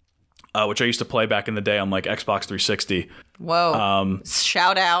 Which I used to play back in the day on like Xbox 360. Whoa.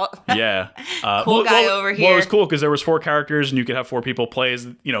 Shout out. Yeah. Cool guy over here. Well, it was cool because there was 4 characters and you could have 4 people play as,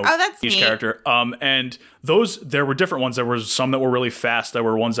 that's each neat. character. And there were different ones. There were some that were really fast. There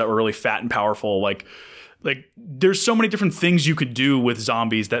were ones that were really fat and powerful. Like there's so many different things you could do with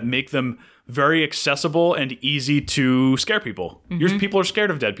zombies that make them very accessible and easy to scare people. Mm-hmm. People are scared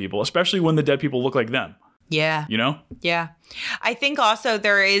of dead people, especially when the dead people look like them. Yeah. Yeah. I think also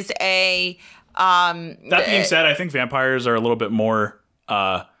there is a that being said, I think vampires are a little bit more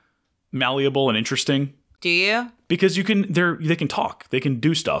malleable and interesting. Do you? Because they can talk. They can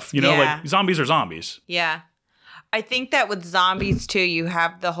do stuff. Like zombies are zombies. Yeah. I think that with zombies too, you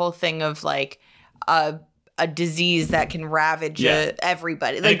have the whole thing of like a disease that can ravage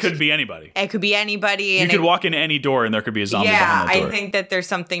everybody. Like, it could be anybody. It could be anybody. You could walk into any door and there could be a zombie behind that door. I think that there's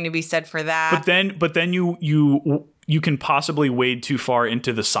something to be said for that. But then you can possibly wade too far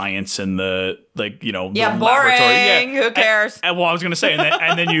into the science and the the boring. laboratory. Who cares? I was going to say,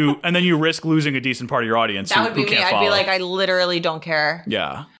 and then you risk losing a decent part of your audience. That would be me. I'd be like, I literally don't care.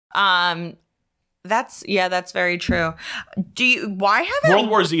 Yeah. That's very true. Why haven't World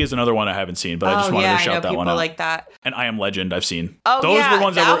War Z is another one I haven't seen, but I just wanted to shout that one out. People like that. And I Am Legend I've seen. Oh, those were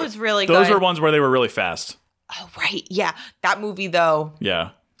ones that was really good. Those were ones where they were really fast. Oh, right. Yeah. That movie though. Yeah.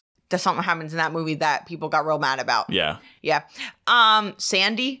 There's something happens in that movie that people got real mad about. Yeah. Yeah.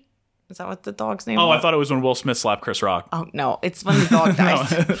 Sandy. Is that what the dog's name was? I thought it was when Will Smith slapped Chris Rock. Oh, no. It's when the dog dies.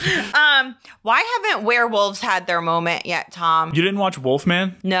 Why haven't werewolves had their moment yet, Tom? You didn't watch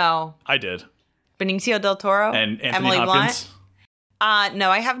Wolfman? No. I did. Benicio del Toro? And Anthony Emily Hopkins? Blunt? No,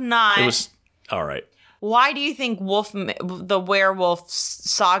 I have not. It was all right. Why do you think the werewolf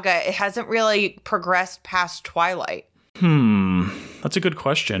saga, it hasn't really progressed past Twilight? That's a good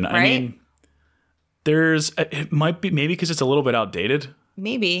question. Right? I mean, it might be maybe because it's a little bit outdated.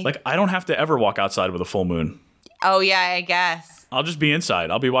 Maybe. Like, I don't have to ever walk outside with a full moon. Oh, yeah, I guess. I'll just be inside.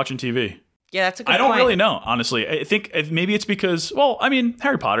 I'll be watching TV. Yeah, that's a good I don't point. really know, honestly. I think maybe it's because,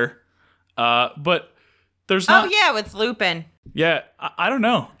 Harry Potter. But there's not. Oh, yeah, with Lupin. Yeah, I don't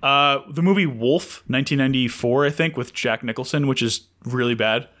know. The movie Wolf, 1994, I think, with Jack Nicholson, which is really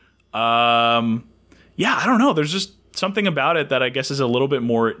bad. I don't know. There's just something about it that I guess is a little bit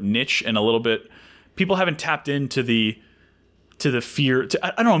more niche and a little bit. People haven't tapped into the fear.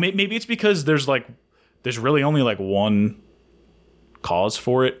 I don't know. Maybe it's because there's really only like one cause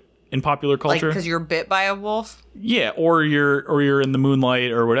for it. in popular Like, culture. because you're bit by a wolf? Yeah, or you're in the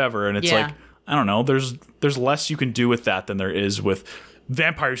moonlight or whatever, and it's Yeah. like, I don't know, there's less you can do with that than there is with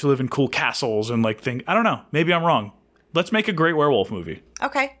vampires who live in cool castles and like things. I don't know. Maybe I'm wrong. Let's make a great werewolf movie.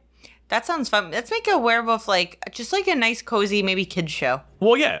 Okay. That sounds fun. Let's make a werewolf, like, just like a nice, cozy, maybe kids show.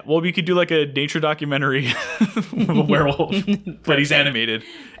 Well, yeah. Well, we could do like a nature documentary of a werewolf, but he's animated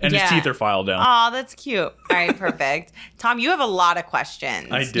and his teeth are filed down. Oh, that's cute. All right, perfect. Tom, you have a lot of questions.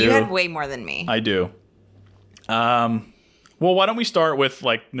 I do. You had way more than me. I do. Well, why don't we start with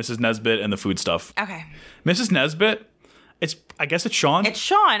like Mrs. Nesbit and the food stuff? Okay. Mrs. Nesbit, I guess it's Shaun. It's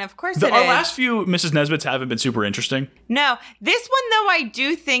Shaun, of course Our last few Mrs. Nesbits haven't been super interesting. No, this one though I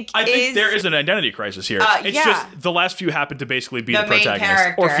do think I think there is an identity crisis here. It's just the last few happen to basically be the main protagonist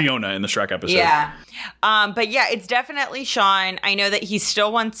character. or Fiona in the Shrek episode. Yeah. But yeah, it's definitely Shaun. I know that he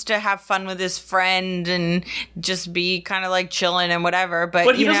still wants to have fun with his friend and just be kind of like chilling and whatever.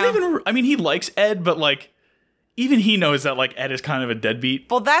 But he doesn't even. I mean, he likes Ed, but like, even he knows that like Ed is kind of a deadbeat.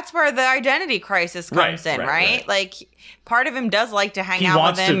 Well, that's where the identity crisis comes in, right? Like, part of him does like to hang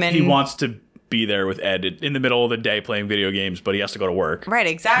out with him. He wants to be there with Ed in the middle of the day playing video games, but he has to go to work. Right,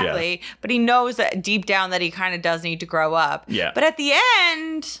 exactly. Yeah. But he knows that deep down that he kind of does need to grow up. Yeah. But at the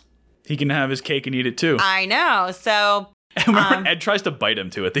end, he can have his cake and eat it too. I know. So remember, Ed tries to bite him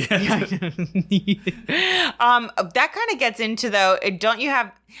too at the end. That kind of gets into though. Don't you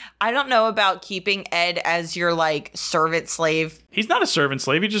have? I don't know about keeping Ed as your like servant slave. He's not a servant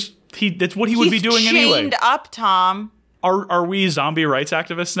slave. That's what he would be doing anyway. He's chained up, Tom. Are we zombie rights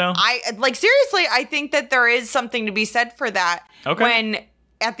activists now? Seriously, I think that there is something to be said for that. Okay. When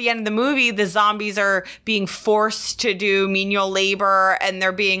at the end of the movie, the zombies are being forced to do menial labor and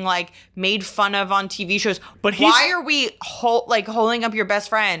they're being like made fun of on TV shows. But why are we holding up your best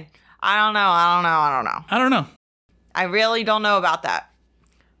friend? I don't know. I really don't know about that.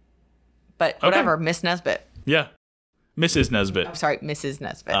 But whatever, okay. Miss Nesbit. Yeah. Mrs. Nesbit. I'm sorry, Mrs.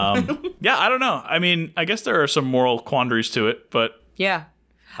 Nesbit. Yeah, I don't know. I mean, I guess there are some moral quandaries to it, but yeah.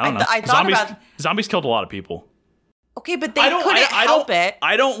 I don't know. I thought zombies killed a lot of people. Okay, but they couldn't help it.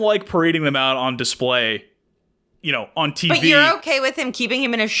 I don't like parading them out on display, on TV. But you're okay with him keeping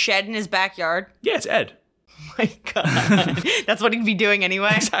him in a shed in his backyard? Yeah, it's Ed. Oh my God. That's what he'd be doing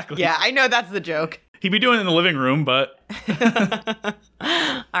anyway? Exactly. Yeah, I know that's the joke. He'd be doing it in the living room, but...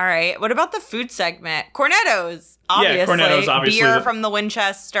 All right. What about the food segment? Cornettos, obviously. Yeah, Cornettos, obviously. Beer from the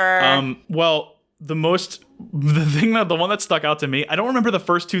Winchester. Well, the one that stuck out to me, I don't remember the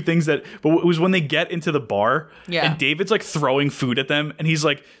first two things but it was when they get into the bar and David's like throwing food at them and he's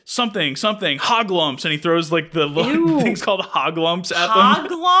like something hog lumps and he throws like the things called hog lumps at them.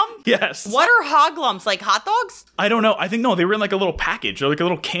 Hog lumps? Yes. What are hog lumps? Like hot dogs? I don't know. I think no, they were in like a little package or like a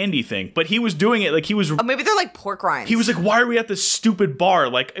little candy thing, but he was doing it like he was. Oh, maybe they're like pork rinds. He was like, "Why are we at this stupid bar?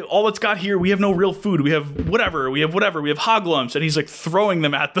 Like all it's got here, we have no real food. We have whatever. We have hog lumps," and he's like throwing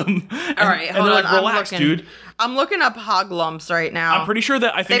them at them. All right, and they're like, "Relax, dude." I'm looking up hog lumps right now. I'm pretty sure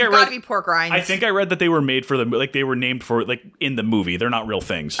that they've got to be pork rinds. I think I read that they were made for they were named for like in the movie. They're not real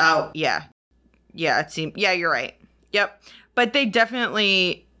things. Oh yeah, it seems. Yeah, you're right. Yep, but they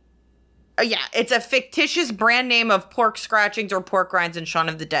definitely. Yeah, it's a fictitious brand name of pork scratchings or pork rinds in Shaun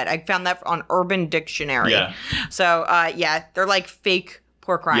of the Dead. I found that on Urban Dictionary. Yeah. So they're like fake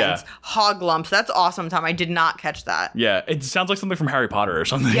pork rinds. Yeah. Hog lumps. That's awesome, Tom. I did not catch that. Yeah, it sounds like something from Harry Potter or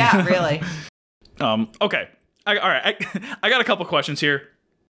something. Yeah, really. Okay. All right. I got a couple questions here.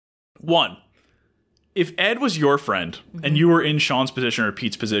 One, if Ed was your friend and you were in Shaun's position or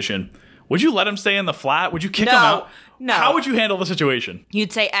Pete's position, would you let him stay in the flat? Would you kick him out? No. How would you handle the situation?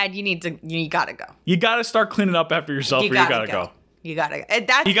 You'd say, Ed, you gotta go. You gotta start cleaning up after yourself, or you gotta go. You gotta go.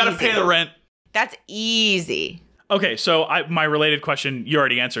 You gotta pay the rent. That's easy. Okay, so my related question, you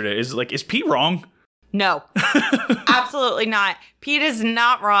already answered it, is Pete wrong? No. Absolutely not. Pete is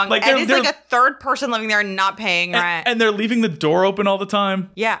not wrong. Like Ed is like a third person living there and not paying rent. And they're leaving the door open all the time.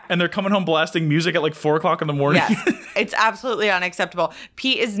 Yeah. And they're coming home blasting music at like 4 o'clock in the morning. Yes. It's absolutely unacceptable.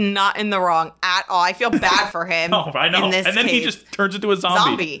 Pete is not in the wrong at all. I feel bad for him. Oh, I know. And then he just turns into a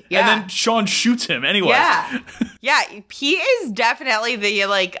zombie. Yeah. And then Shaun shoots him anyway. Yeah. Yeah. Pete is definitely the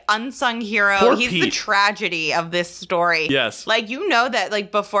like unsung hero. Poor He's Pete. the tragedy of this story. Yes. Like, that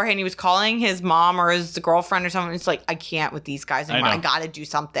like beforehand he was calling his mom or his girlfriend or something. It's like, I can't with these guys anymore. I gotta do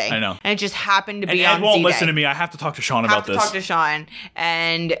something. I know. And it just happened to be on Ed won't Z-Day. listen to me. I have to talk to Shaun about this. Talk to Shaun.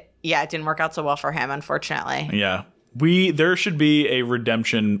 And yeah, it didn't work out so well for him, unfortunately. Yeah. There should be a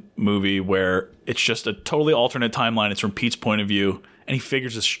redemption movie where it's just a totally alternate timeline. It's from Pete's point of view, and he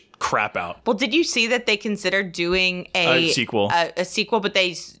figures this crap out. Well, did you see that they considered doing a sequel? A sequel, but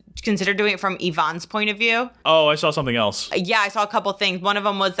they consider doing it from Yvonne's point of view. Oh, I saw something else. Yeah, I saw a couple things. One of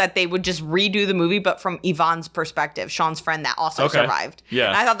them was that they would just redo the movie, but from Yvonne's perspective, Shaun's friend that also survived. Yeah.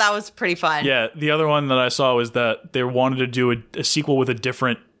 And I thought that was pretty fun. Yeah, the other one that I saw was that they wanted to do a sequel with a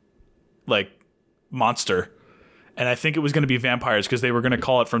different, like, monster. And I think it was going to be vampires because they were going to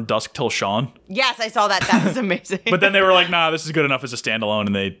call it From Dusk Till Shaun. Yes, I saw that. That was amazing. But then they were like, nah, this is good enough as a standalone,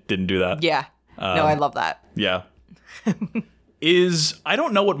 and they didn't do that. Yeah. No, I love that. Yeah. I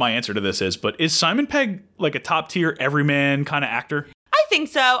don't know what my answer to this is, but is Simon Pegg like a top tier everyman kind of actor? I think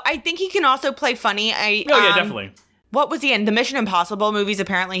so. I think he can also play funny. Yeah, definitely. What was he in? The Mission Impossible movies,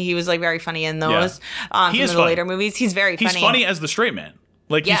 apparently he was like very funny in those. He some is of the funny. later movies. He's very funny. He's funny as the straight man.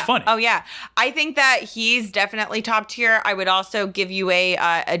 Like, he's funny. Oh, yeah. I think that he's definitely top tier. I would also give you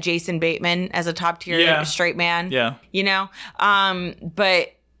a Jason Bateman as a top tier straight man. Yeah. You know? But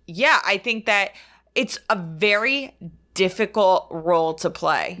yeah, I think that it's a very difficult role to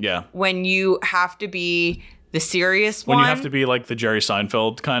play. Yeah. When you have to be the serious one. When you have to be like the Jerry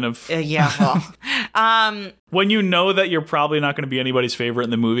Seinfeld kind of. Well. When you know that you're probably not going to be anybody's favorite in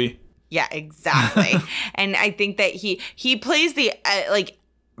the movie. Yeah, exactly. And I think that he plays the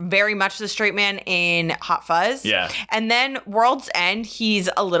very much the straight man in Hot Fuzz. Yeah. And then World's End, he's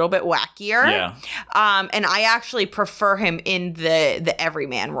a little bit wackier. Yeah. And I actually prefer him in the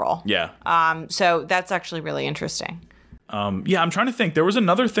everyman role. Yeah. So that's actually really interesting. Yeah, I'm trying to think. There was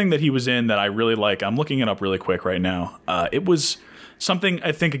another thing that he was in that I really like. I'm looking it up really quick right now. It was something,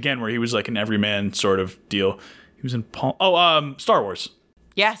 I think, again, where he was like an everyman sort of deal. He was in Star Wars.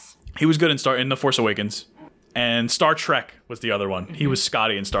 Yes. He was good in The Force Awakens. And Star Trek was the other one. He was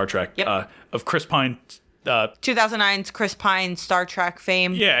Scotty in Star Trek. Yep. Of Chris Pine. 2009's Chris Pine Star Trek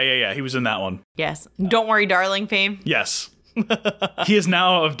fame. Yeah. He was in that one. Yes. Don't Worry, Darling fame. Yes. He is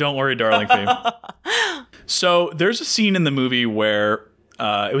now of Don't Worry, Darling fame. So there's a scene in the movie where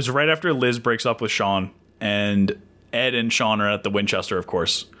it was right after Liz breaks up with Shaun. And Ed and Shaun are at the Winchester, of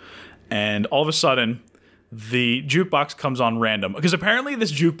course. And all of a sudden, the jukebox comes on random because apparently this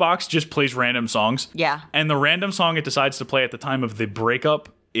jukebox just plays random songs. Yeah. And the random song it decides to play at the time of the breakup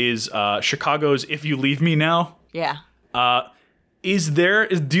is Chicago's If You Leave Me Now. Yeah. Do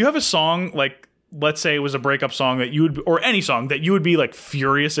you have a song, like, let's say it was a breakup song that you would, or any song that you would be like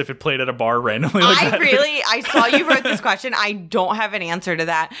furious if it played at a bar randomly like that? I saw you wrote this question. I don't have an answer to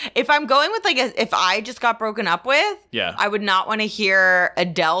that. If I'm going with if I just got broken up with, I would not want to hear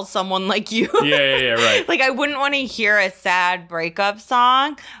Adele's Someone Like You. Yeah, right. Like, I wouldn't want to hear a sad breakup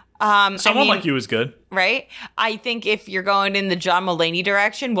song. Someone Like You is good. Right? I think if you're going in the John Mulaney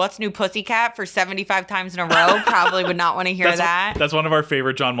direction, What's New Pussycat for 75 times in a row, probably would not want to hear that. That's one of our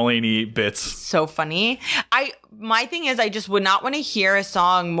favorite John Mulaney bits. So funny. My thing is I just would not want to hear a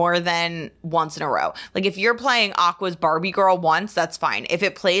song more than once in a row. Like, if you're playing Aqua's Barbie Girl once, that's fine. If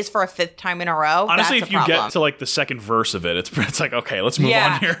it plays for a fifth time in a row, honestly, that's if you get to like the second verse of it, it's like, okay, let's move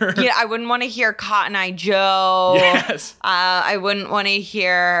on here. Yeah, I wouldn't want to hear Cotton Eye Joe. Yes. I wouldn't want to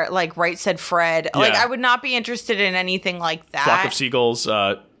hear like Right Said Fred. Yeah. Like, I would not be interested in anything like that. Flock of Seagulls,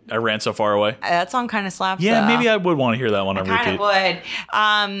 I Ran So Far Away. That song kind of slaps. Yeah, though. maybe I would want to hear that one on repeat. I kind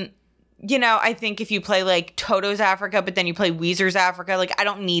of would. You know, I think if you play like Toto's Africa, but then you play Weezer's Africa, like, I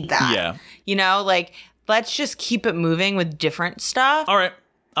don't need that. Yeah. You know, like, let's just keep it moving with different stuff. All right.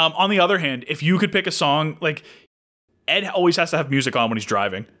 On the other hand, if you could pick a song, like, Ed always has to have music on when he's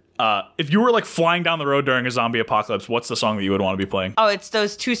driving. If you were like flying down the road during a zombie apocalypse, what's the song that you would want to be playing? Oh, it's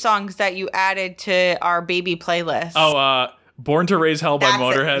those two songs that you added to our baby playlist. Oh, Born to Raise Hell by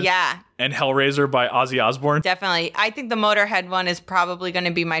Motorhead. Yeah. And Hellraiser by Ozzy Osbourne. Definitely. I think the Motorhead one is probably going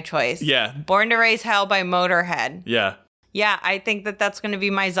to be my choice. Yeah. Born to Raise Hell by Motorhead. Yeah. Yeah, I think that's going to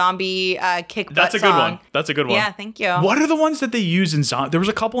be my zombie kick butt That's a good one. That's a good one. Yeah, thank you. What are the ones that they use in There was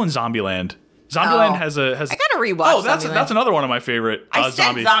a couple in Zombieland. Zombieland has I gotta rewatch. Oh, that's another one of my favorite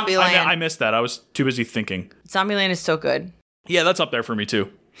zombies. Zombieland. I missed that. I was too busy thinking. Zombieland is so good. Yeah, that's up there for me too.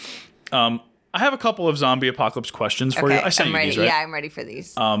 I have a couple of zombie apocalypse questions for you. I sent you ready. these, right? Yeah, I'm ready for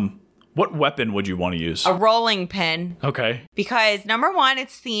these. What weapon would you want to use? A rolling pin. Okay. Because number one,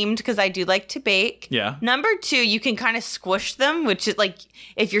 it's themed because I do like to bake. Yeah. Number two, you can kind of squish them, which is like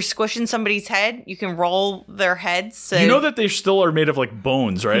if you're squishing somebody's head, you can roll their heads. So you know that they still are made of like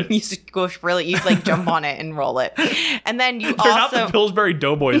bones, right? You squish really, you like jump on it and roll it. And then you They're not the Pillsbury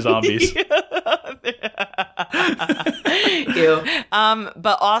Doughboy zombies. Ew.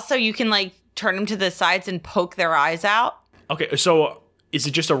 But also you can like turn them to the sides and poke their eyes out. Okay, so is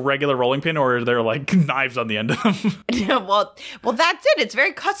it just a regular rolling pin, or are there like knives on the end of them? well, that's it. It's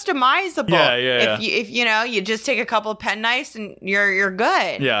very customizable. Yeah. If you know, you just take a couple of pen knives and you're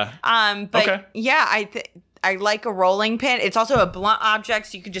good. Yeah. But okay. yeah, I like a rolling pin. It's also a blunt object,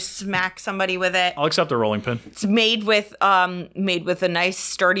 so you could just smack somebody with it. I'll accept a rolling pin. It's made with a nice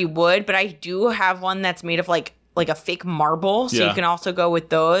sturdy wood, but I do have one that's made of like a fake marble, so you can also go with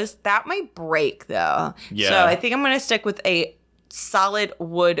those. That might break though. Yeah. So I think I'm gonna stick with a solid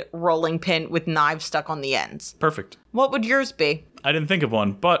wood rolling pin with knives stuck on the ends. Perfect. What would yours be? I didn't think of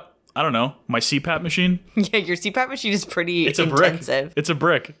one, but I don't know. My CPAP machine? Yeah, your CPAP machine is pretty It's a intensive. brick. It's a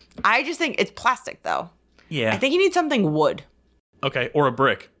brick. I just think it's plastic though. Yeah. I think you need something wood. Okay, or a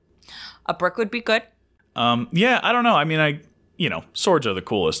brick. A brick would be good. Yeah, I don't know. I mean, swords are the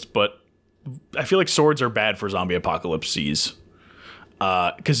coolest, but I feel like swords are bad for zombie apocalypses.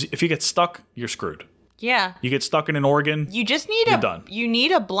 Because if you get stuck, you're screwed. Yeah. You get stuck in an organ, You just need done. You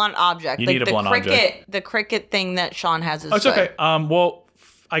need a blunt object. You need a blunt object. The cricket thing that Shaun has is it's good. okay. Well,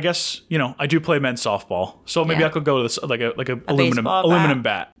 I guess I do play men's softball, so maybe Yeah. I could go to this like a baseball aluminum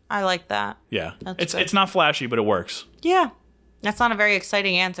bat. I like that. Yeah, That's good. it's not flashy, but it works. Yeah. That's not a very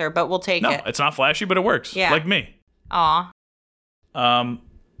exciting answer, but we'll take No, it. it's not flashy, but it works. Yeah. Like me. Aw.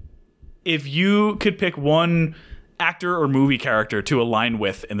 If you could pick one actor or movie character to align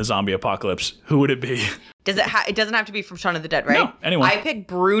with in the zombie apocalypse, who would it be? It doesn't have to be from Shaun of the Dead, right? No, anyone. I picked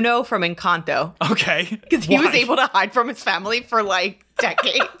Bruno from Encanto Okay. because he was Why? able to hide from his family for like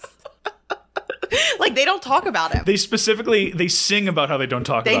decades. Like they don't talk about him. They sing about how they don't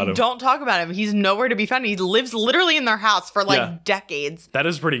talk They about him. don't talk about him. He's nowhere to be found. He lives literally in their house for like Yeah. decades, That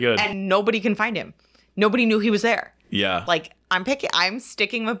is pretty good. and nobody can find him. Nobody knew he was there. Yeah. Like I'm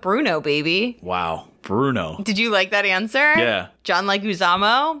sticking with Bruno, baby. Wow. Bruno. Did you like that answer? Yeah. John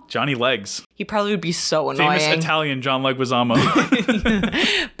Leguizamo. Johnny Legs. He probably would be so annoying. Famous Italian John Leguizamo.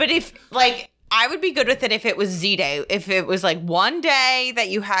 But if I would be good with it if it was Z-Day. If it was like one day that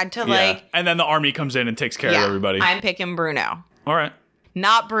you had to Yeah. And then the army comes in and takes care of everybody. I'm picking Bruno. All right.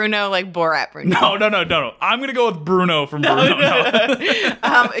 Not Bruno like Borat Bruno. No. I'm going to go with Bruno from Bruno.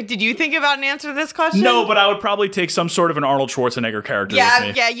 No. Did you think about an answer to this question? No, but I would probably take some sort of an Arnold Schwarzenegger character with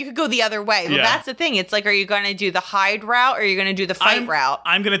me. Yeah, you could go the other way. Well, Yeah. that's the thing. It's like, are you going to do the hide route or are you going to do the fight route?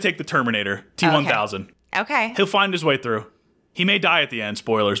 I'm going to take the Terminator, T-1000. Okay. He'll find his way through. He may die at the end,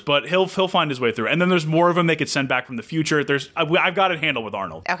 spoilers, but he'll find his way through. And then there's more of them they could send back from the future. I've got it handled with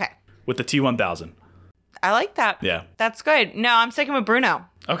Arnold. Okay. With the T-1000. I like that. Yeah. That's good. No, I'm sticking with Bruno.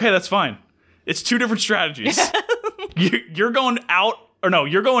 Okay, that's fine. It's two different strategies. You're going out, or no,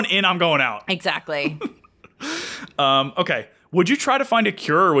 you're going in, I'm going out. Exactly. Okay. Would you try to find a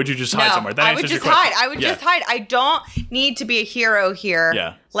cure, or would you just hide somewhere? That I would answers your just hide. question. I would just hide. I don't need to be a hero here.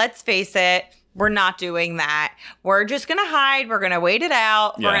 Yeah. Let's face it. We're not doing that. We're just going to hide. We're going to wait it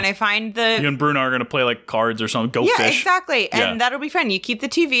out. Yeah. We're going to find the... You and Bruno are going to play like cards or something. Go yeah, fish. exactly. And Yeah. that'll be fun. You keep the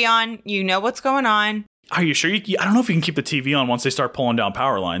TV on. You know what's going on. Are you sure? I don't know if you can keep the TV on once they start pulling down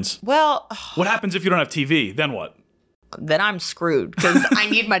power lines. Well, What happens if you don't have TV? Then what? then I'm screwed because I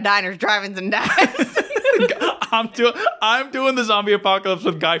need my diners, drive-ins, and dives. I'm doing the zombie apocalypse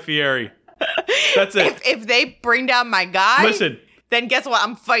with Guy Fieri. That's it. If they bring down my guy, Listen. then guess what?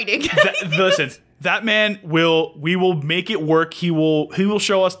 I'm fighting. Listen. That man we will make it work. He will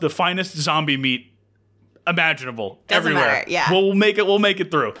show us the finest zombie meat imaginable Doesn't everywhere. matter, yeah. We'll make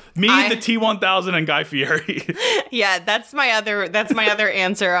it through. Me, the T-1000, and Guy Fieri. Yeah, that's my other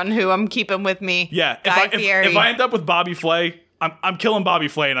answer on who I'm keeping with me. Yeah. Guy Fieri. If I end up with Bobby Flay, I'm killing Bobby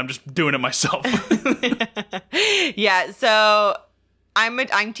Flay and I'm just doing it myself. Yeah, so I'm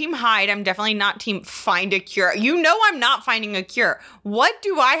team hide. I'm definitely not team find a cure. You know I'm not finding a cure. What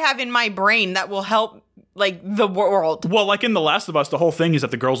do I have in my brain that will help like the world? Well, like in The Last of Us, the whole thing is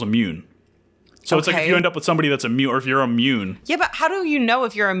that the girl's immune. So it's like if you end up with somebody that's immune, or if you're immune. Yeah, but how do you know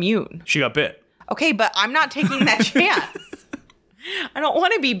if you're immune? She got bit. Okay, but I'm not taking that chance. I don't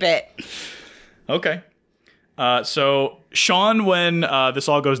want to be bit. Okay. So Shaun, when this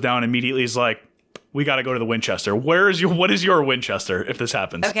all goes down, immediately is like, we got to go to the Winchester. What is your Winchester if this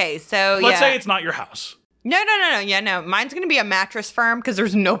happens? Okay, so Let's say it's not your house. No. Yeah, no. Mine's going to be a Mattress Firm because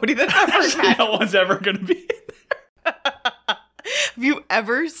there's nobody that's ever had. No one's ever going to be in there. Have you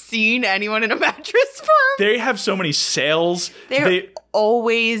ever seen anyone in a Mattress Firm? They have so many sales. They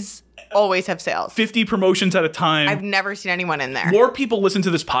always have sales. 50 promotions at a time. I've never seen anyone in there. More people listen to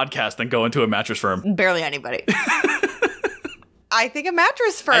this podcast than go into a Mattress Firm. Barely anybody. I think a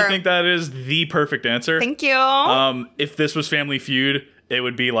Mattress Firm. I think that is the perfect answer. Thank you. If this was Family Feud, it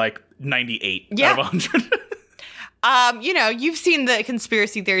would be like 98 Yeah. out of 100. You've seen the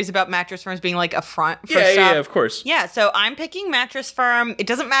conspiracy theories about Mattress Firms being like a front for Yeah, stuff. yeah, of course. Yeah, so I'm picking Mattress Firm. It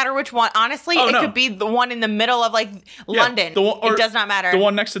doesn't matter which one. Honestly, it could be the one in the middle of like London. It does not matter. The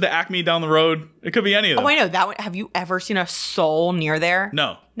one next to the Acme down the road. It could be any of them. Oh, I know that one. Have you ever seen a soul near there?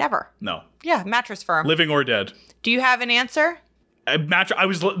 No. Never. No. Yeah, Mattress Firm. Living or dead. Do you have an answer?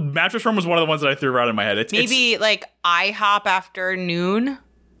 Mattress Firm was one of the ones that I threw around in my head. Maybe like IHOP after noon.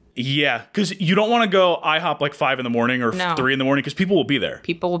 Yeah, because you don't want to go IHOP like 5 in the morning or 3 in the morning because people will be there.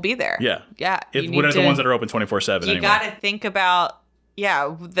 People will be there. Yeah. Yeah. What are the ones that are open 24/7? You got to think about,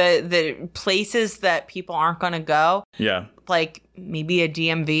 the places that people aren't going to go. Yeah. Like maybe a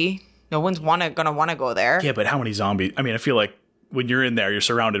DMV. No one's going to want to go there. Yeah, but how many zombies? I mean, I feel like when you're in there, you're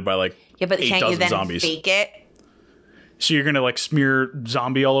surrounded by like 8 can't you then zombies. fake it? So you're going to like smear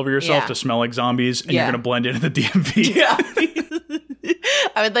zombie all over yourself to smell like zombies and you're going to blend into the DMV. Yeah.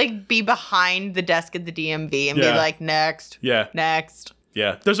 I would like be behind the desk at the DMV and be like, next. Yeah. Next.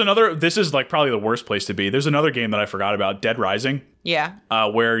 Yeah. This is like probably the worst place to be. There's another game that I forgot about, Dead Rising. Yeah.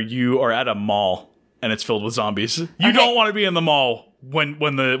 Where you are at a mall and it's filled with zombies. You don't want to be in the mall when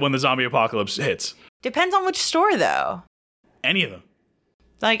the zombie apocalypse hits. Depends on which store though. Any of them.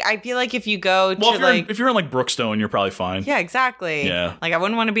 Like, I feel like if you go if you're in like Brookstone, you're probably fine. Yeah, exactly. Yeah. Like, I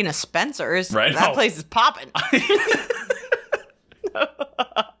wouldn't want to be in a Spencer's. Right. That place is popping.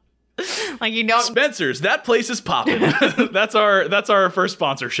 Like, you don't. Spencer's, that place is popping. That's our first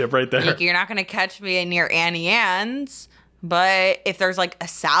sponsorship right there. Like, you're not going to catch me near Annie Ann's. But if there's like a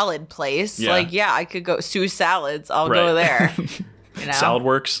salad place, I could go Sue's Salads. I'll go there. Salad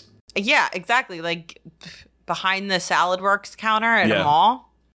Works. Yeah, exactly. Like behind the Salad Works counter at a mall.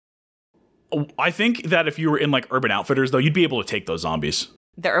 I think that if you were in like Urban Outfitters, though, you'd be able to take those zombies.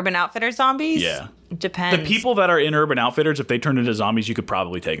 The Urban Outfitters zombies? Yeah. Depends. The people that are in Urban Outfitters, if they turned into zombies, you could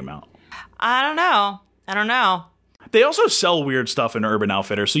probably take them out. I don't know. They also sell weird stuff in Urban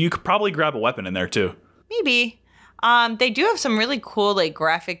Outfitters, so you could probably grab a weapon in there, too. Maybe. They do have some really cool, like,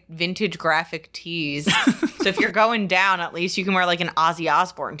 vintage graphic tees. So if you're going down, at least you can wear, like, an Ozzy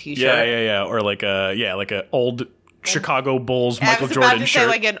Osbourne t-shirt. Yeah. Or, like a old Chicago Bulls Michael Jordan shirt. I was about to say,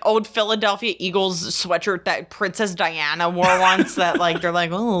 like, an old Philadelphia Eagles sweatshirt that Princess Diana wore once that, like, they're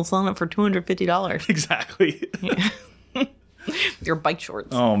like, oh, we'll sell it for $250. Exactly. Yeah. Your bike shorts.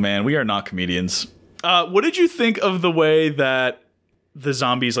 Oh, man. We are not comedians. What did you think of the way that the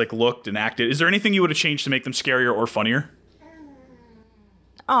zombies, like, looked and acted? Is there anything you would have changed to make them scarier or funnier?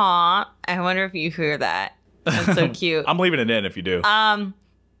 Aw, I wonder if you hear that. That's so cute. I'm leaving it in if you do.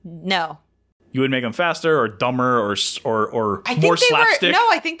 No. You would make them faster or dumber or more slapstick?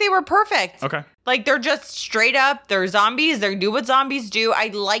 I think they were perfect. Okay. Like, they're just straight up. They're zombies. They do what zombies do. I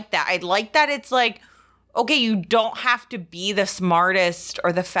like that. I like that it's like, okay, you don't have to be the smartest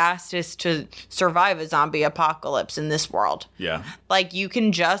or the fastest to survive a zombie apocalypse in this world. Yeah. Like, you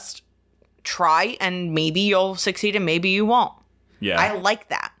can just try and maybe you'll succeed and maybe you won't. Yeah. I like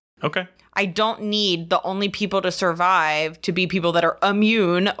that. Okay. I don't need the only people to survive to be people that are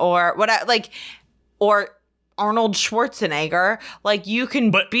immune or or Arnold Schwarzenegger. Like, you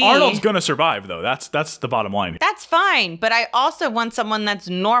can But Arnold's going to survive, though. That's the bottom line. That's fine. But I also want someone that's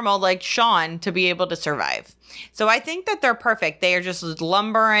normal, like Shaun, to be able to survive. So I think that they're perfect. They are just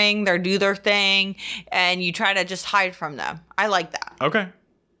lumbering. They do their thing. And you try to just hide from them. I like that. Okay.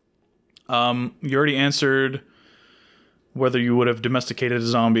 You already answered whether you would have domesticated a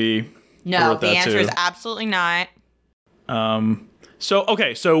zombie. No, the answer is absolutely not.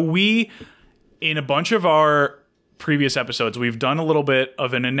 So we, in a bunch of our previous episodes, we've done a little bit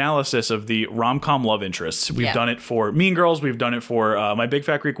of an analysis of the rom-com love interests. We've done it for Mean Girls, we've done it for My Big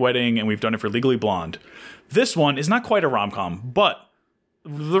Fat Greek Wedding, and we've done it for Legally Blonde. This one is not quite a rom-com, but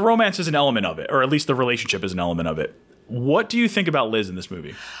the romance is an element of it, or at least the relationship is an element of it. What do you think about Liz in this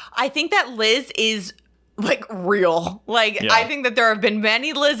movie? I think that Liz is like real. I think that there have been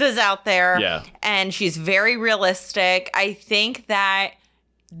many Liz's out there. Yeah. And she's very realistic. I think that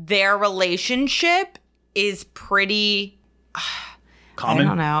their relationship is pretty common. I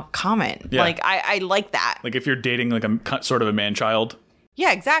don't know. Common. Yeah. Like, I like that. Like if you're dating like a sort of a man-child.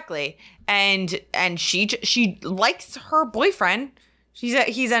 Yeah, exactly. And she likes her boyfriend.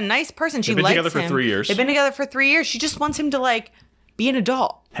 He's a nice person. She likes him. They've been together for 3 years. They've been together for 3 years. She just wants him to like be an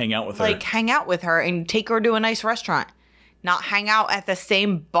adult. Hang out with her. Like, hang out with her and take her to a nice restaurant. Not hang out at the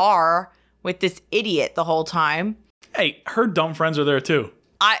same bar with this idiot the whole time. Hey, her dumb friends are there too.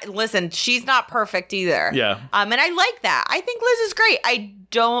 Listen, she's not perfect either. Yeah. And I like that. I think Liz is great. I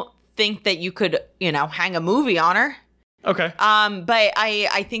don't think that you could, hang a movie on her. Okay. But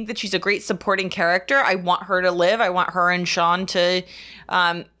I think that she's a great supporting character. I want her to live. I want her and Shaun to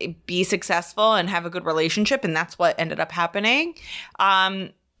be successful and have a good relationship, and that's what ended up happening.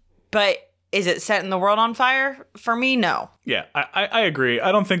 But is it setting the world on fire? For me, no. Yeah, I agree.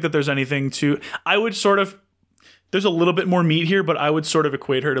 I don't think that there's anything to... I would sort of... There's a little bit more meat here, but I would sort of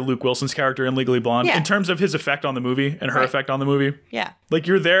equate her to Luke Wilson's character in Legally Blonde in terms of his effect on the movie and her effect on the movie. Yeah. Like,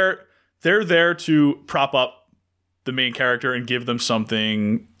 they're there to prop up the main character and give them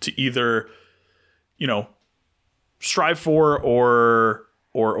something to either, strive for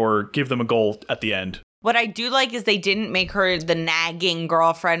or give them a goal at the end. What I do like is they didn't make her the nagging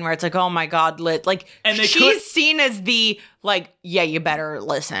girlfriend where it's like, oh my God, like, and she's seen as the, like, yeah, you better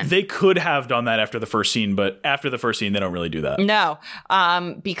listen. They could have done that after the first scene, but after the first scene, they don't really do that. No,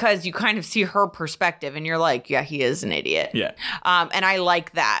 because you kind of see her perspective and you're like, yeah, he is an idiot. Yeah. And I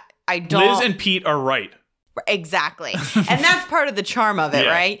like that. I don't. Liz and Pete are right. Exactly. And that's part of the charm of it,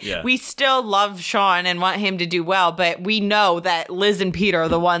 right? Yeah. We still love Shaun and want him to do well, but we know that Liz and Pete are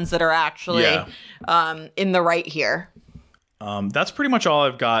the ones that are actually in the right here. That's pretty much all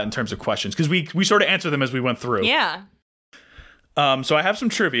I've got in terms of questions, because we sort of answer them as we went through. Yeah. So I have some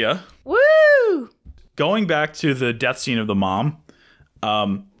trivia. Woo! Going back to the death scene of the mom,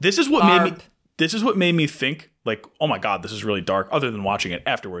 this is what made me think, like, oh my God, this is really dark, other than watching it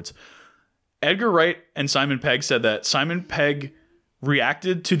afterwards. Edgar Wright and Simon Pegg said that Simon Pegg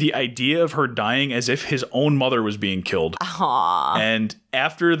reacted to the idea of her dying as if his own mother was being killed. Aww. And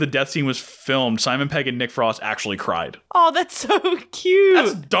after the death scene was filmed, Simon Pegg and Nick Frost actually cried. Oh, that's so cute.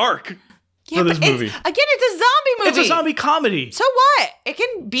 That's dark for this movie. Again, it's a zombie movie. It's a zombie comedy. So what? It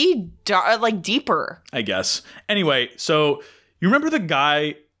can be deeper. I guess. Anyway, so you remember the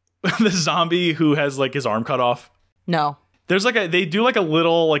guy, the zombie who has like his arm cut off? No. There's they do like a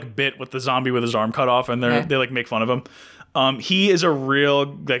little like bit with the zombie with his arm cut off, and they like make fun of him. He is a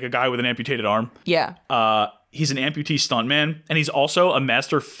real, like, a guy with an amputated arm. Yeah. He's an amputee stuntman, and he's also a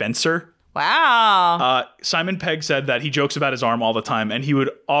master fencer. Wow. Simon Pegg said that he jokes about his arm all the time, and he would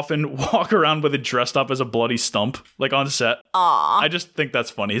often walk around with it dressed up as a bloody stump, like on set. Aw. I just think that's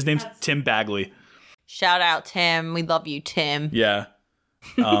funny. His name's Tim Bagley. Shout out, Tim. We love you, Tim. Yeah.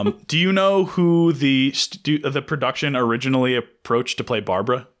 Do you know who the production originally approached to play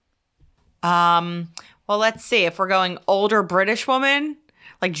Barbara? Well, let's see. If we're going older British woman,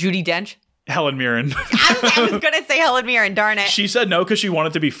 like Judi Dench. Helen Mirren. I was going to say Helen Mirren, darn it. She said no because she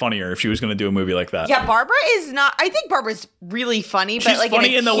wanted to be funnier if she was going to do a movie like that. Yeah, Barbara is not. I think Barbara's really funny, but she's like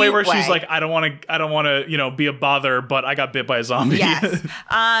funny in the way where she's like, I don't want to, be a bother, but I got bit by a zombie. Yes.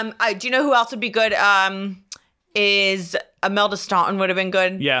 Do you know who else would be good? Is Imelda Staunton would have been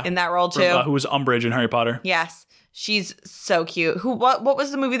good in that role too. Who was Umbridge in Harry Potter. Yes. She's so cute. What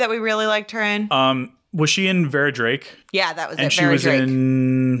was the movie that we really liked her in? Was she in Vera Drake? Yeah, that was it. And she was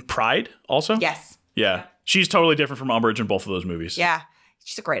in Pride also? Yes. Yeah. She's totally different from Umbridge in both of those movies. Yeah.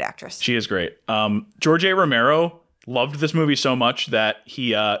 She's a great actress. She is great. George A. Romero loved this movie so much that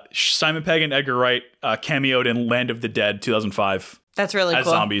Simon Pegg and Edgar Wright cameoed in Land of the Dead 2005. That's really as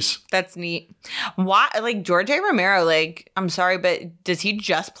cool. Zombies. That's neat. Why, like, George A. Romero, like, I'm sorry, but does he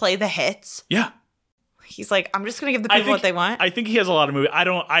just play the hits? Yeah. He's like, I'm just going to give the people what they want. I think he has a lot of movies.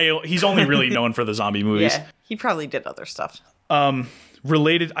 He's only really known for the zombie movies. Yeah. He probably did other stuff.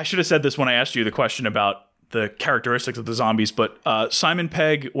 Related, I should have said this when I asked you the question about the characteristics of the zombies, but Simon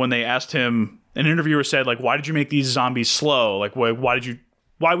Pegg, when they asked him, an interviewer said, like, why did you make these zombies slow? Like,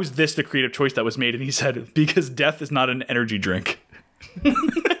 why was this the creative choice that was made? And he said, because death is not an energy drink.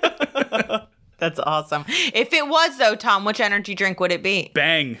 That's awesome. If it was, though, Tom, which energy drink would it be?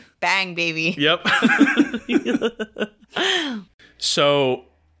 Bang. Bang, baby. Yep. So,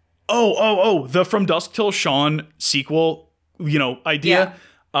 the From Dusk Till Shaun sequel, idea.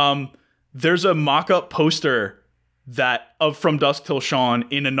 Yeah. There's a mock-up poster of From Dusk Till Shaun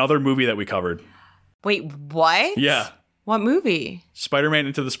in another movie that we covered. Wait, what? Yeah. What movie? Spider-Man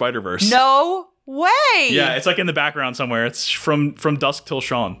Into the Spider-Verse. No way. Yeah, it's like in the background somewhere. It's from Dusk Till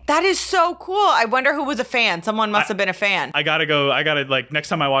Shaun. That is so cool. I wonder who was a fan. Someone must have been a fan. I gotta like, next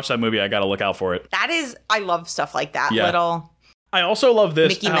time I watch that movie, I gotta look out for it. I love stuff like that. Yeah. Little I also love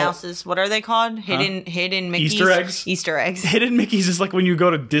this. Mickey Mouses. What are they called? Hidden Mickeys? Easter eggs? Easter eggs. Hidden Mickeys is like when you go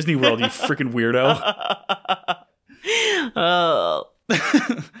to Disney World, you freaking weirdo. Oh.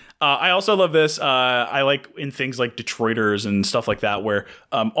 I also love this. I like in things like Detroiters and stuff like that, where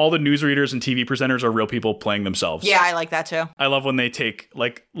all the newsreaders and TV presenters are real people playing themselves. Yeah, I like that too. I love when they take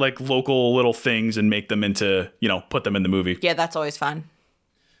like local little things and make them into, put them in the movie. Yeah, that's always fun.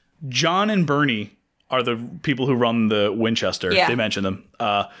 John and Bernie are the people who run the Winchester. Yeah. They mention them.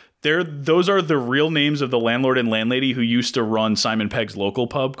 Those are the real names of the landlord and landlady who used to run Simon Pegg's local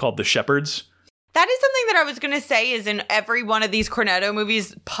pub called the Shepherds. That is something that I was going to say is in every one of these Cornetto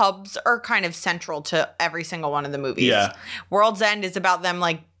movies, pubs are kind of central to every single one of the movies. Yeah. World's End is about them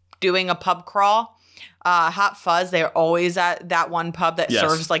like doing a pub crawl. Hot Fuzz, they're always at that one pub that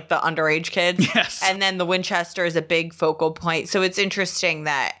serves like the underage kids. Yes. And then the Winchester is a big focal point. So it's interesting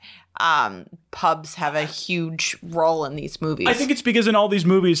that pubs have a huge role in these movies. I think it's because in all these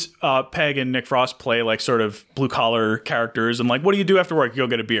movies, Peg and Nick Frost play like sort of blue collar characters, and like, what do you do after work? You go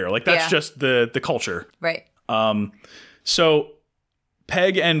get a beer. Like that's just the culture, right? So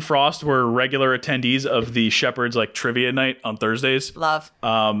Peg and Frost were regular attendees of the Shepherds like trivia night on Thursdays. Love.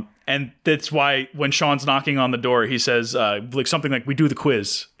 And that's why when Shaun's knocking on the door, he says like something like, "We do the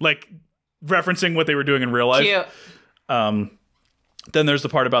quiz," like referencing what they were doing in real life. Cute. Then there's the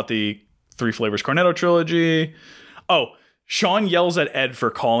part about the Three Flavors Cornetto trilogy. Oh, Shaun yells at Ed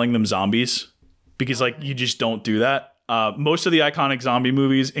for calling them zombies because, like, you just don't do that. Most of the iconic zombie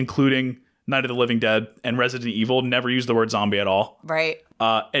movies, including Night of the Living Dead and Resident Evil, never use the word zombie at all. Right.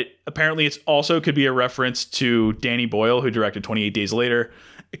 Apparently, it's also could be a reference to Danny Boyle, who directed 28 Days Later,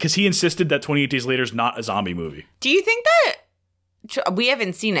 because he insisted that 28 Days Later is not a zombie movie. Do you think that... We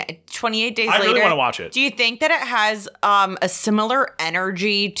haven't seen it. 28 Days Later. I really want to watch it. Do you think that it has a similar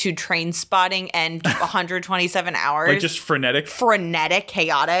energy to Trainspotting and 127 Hours? Like just frenetic? Frenetic,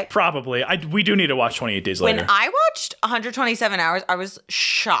 chaotic? Probably. We do need to watch 28 Days Later. When I watched 127 Hours, I was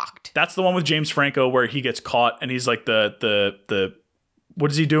shocked. That's the one with James Franco where he gets caught and he's like the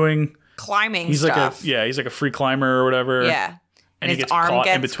what is he doing? Climbing he's stuff. He's like a free climber or whatever. Yeah. And he gets caught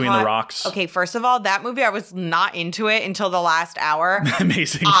in between the rocks. Okay, first of all, that movie, I was not into it until the last hour.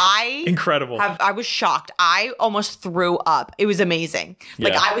 Amazing. Incredible. I was shocked. I almost threw up. It was amazing.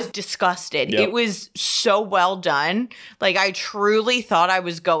 Like, I was disgusted. Yep. It was so well done. Like, I truly thought I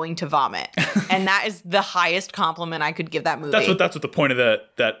was going to vomit. And that is the highest compliment I could give that movie. That's what the point of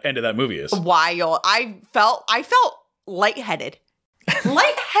that end of that movie is. Wild. I felt lightheaded.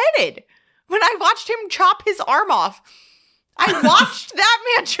 Lightheaded. When I watched him chop his arm off. I watched that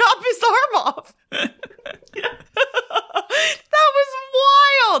man chop his arm off. That was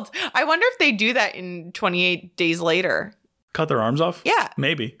wild. I wonder if they do that in 28 Days Later. Cut their arms off? Yeah.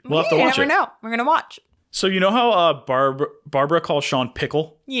 Maybe. We'll have to watch it. You never know. We're going to watch. So you know how Barbara calls Shaun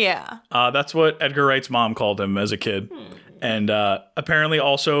Pickle? Yeah. That's what Edgar Wright's mom called him as a kid. And apparently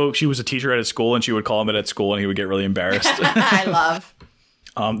also she was a teacher at his school and she would call him it at school and he would get really embarrassed. I love.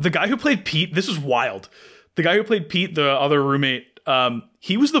 The guy who played Pete, this is wild. The guy who played Pete, the other roommate,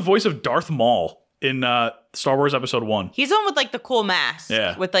 he was the voice of Darth Maul in Star Wars Episode 1. He's the one with like the cool mask.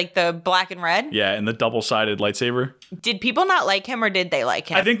 Yeah. With like the black and red. Yeah, and the double-sided lightsaber. Did people not like him or did they like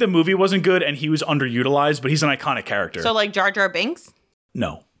him? I think the movie wasn't good and he was underutilized, but he's an iconic character. So like Jar Jar Binks?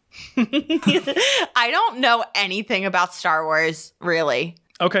 No. I don't know anything about Star Wars, really.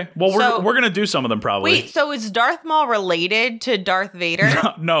 Okay, well, we're going to do some of them probably. Wait, so is Darth Maul related to Darth Vader?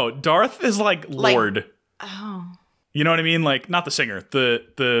 No, Darth is like Lord. Oh. You know what I mean? Like, not the singer.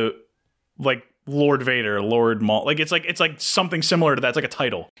 The like Lord Vader, Lord Maul. Like it's like something similar to that. It's like a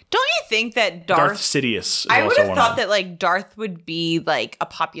title. Don't you think that Darth Sidious? I would have thought that like Darth would be like a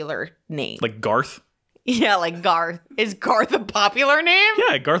popular name. Like Garth? Yeah, like Garth. Is Garth a popular name?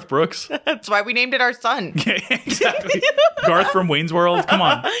 Yeah, Garth Brooks. That's why we named it our son. Yeah, exactly. Garth from Wayne's World. Come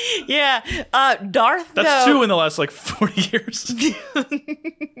on. Yeah. Darth, that's two in the last like 40 years.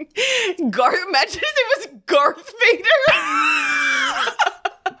 Garth, imagine if it was Garth Vader.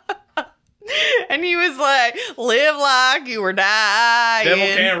 And he was like, live like you were dying. Devil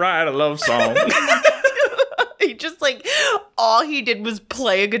can't write a love song. He just like, all he did was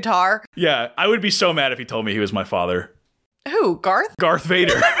play a guitar. Yeah, I would be so mad if he told me he was my father. Who, Garth? Garth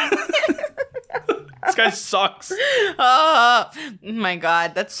Vader. This guy sucks. Oh my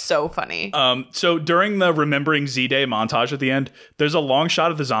God, that's so funny. So during the Remembering Z-Day montage at the end, there's a long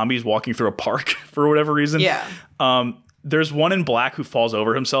shot of the zombies walking through a park for whatever reason. Yeah. There's one in black who falls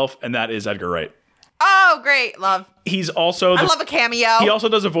over himself, and that is Edgar Wright. Oh, great. Love. He's also... I love a cameo. He also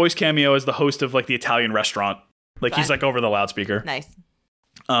does a voice cameo as the host of like the Italian restaurant. Like he's like over the loudspeaker. Nice.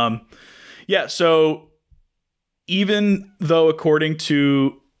 Yeah, so even though according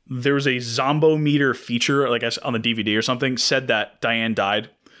to... There was a Zombometer feature, like on the DVD or something, said that Diane died.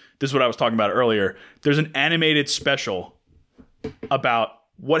 This is what I was talking about earlier. There's an animated special about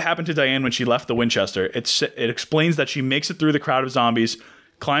what happened to Diane when she left the Winchester. It explains that she makes it through the crowd of zombies,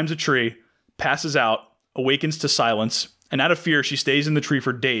 climbs a tree, passes out, awakens to silence, and out of fear, she stays in the tree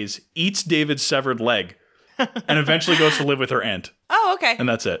for days, eats David's severed leg, and eventually goes to live with her aunt. Oh, okay. And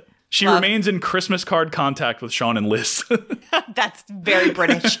that's it. She remains in Christmas card contact with Shaun and Liz. That's very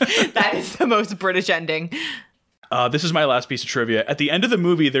British. That is the most British ending. This is my last piece of trivia. At the end of the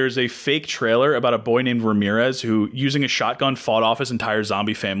movie, there's a fake trailer about a boy named Ramirez who, using a shotgun, fought off his entire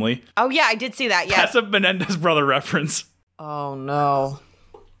zombie family. Oh, yeah, I did see that, yeah. That's a Menendez brother reference. Oh, no.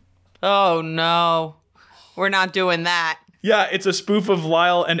 Oh, no. We're not doing that. Yeah, it's a spoof of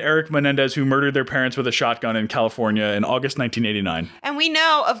Lyle and Eric Menendez who murdered their parents with a shotgun in California in August 1989. And we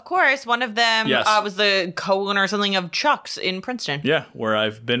know, of course, one of them Yes. Was the co-owner or something of Chuck's in Princeton. Yeah, where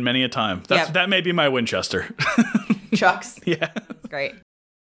I've been many a time. That may be my Winchester. Chuck's? Yeah. Great.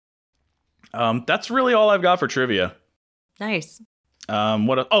 That's really all I've got for trivia. Nice.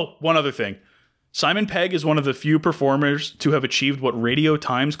 One other thing. Simon Pegg is one of the few performers to have achieved what Radio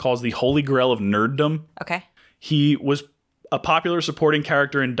Times calls the holy grail of nerddom. Okay. He was a popular supporting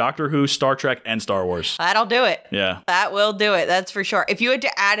character in Doctor Who, Star Trek, and Star Wars. That'll do it. Yeah. That will do it. That's for sure. If you had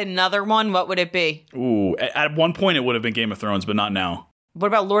to add another one, what would it be? Ooh, at one point it would have been Game of Thrones, but not now. What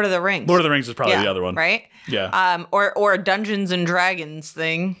about Lord of the Rings? Lord of the Rings is probably the other one. Right? Yeah. Or a Dungeons and Dragons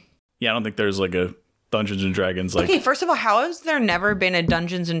thing. Yeah, I don't think there's like a Dungeons and Dragons like. Okay, first of all, how has there never been a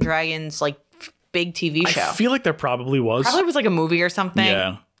Dungeons and Dragons like big TV show? I feel like there probably was. Probably was like a movie or something.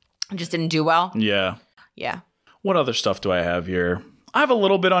 Yeah. It just didn't do well. Yeah. Yeah. What other stuff do I have here? I have a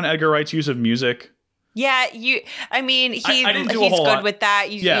little bit on Edgar Wright's use of music. Yeah, I mean, he's didn't do a good whole lot. with that.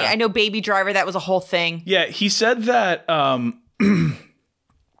 I know Baby Driver, that was a whole thing. Yeah, he said that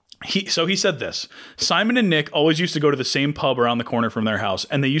he said this. Simon and Nick always used to go to the same pub around the corner from their house,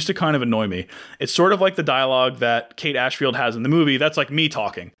 and they used to kind of annoy me. It's sort of like the dialogue that Kate Ashfield has in the movie. That's like me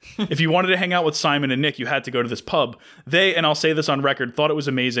talking. If you wanted to hang out with Simon and Nick, you had to go to this pub. They, and I'll say this on record, thought it was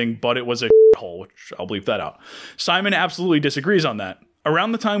amazing, but it was a hole, which I'll bleep that out. Simon absolutely disagrees on that.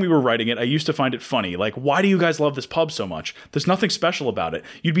 Around the time we were writing it, I used to find it funny. Like, why do you guys love this pub so much? There's nothing special about it.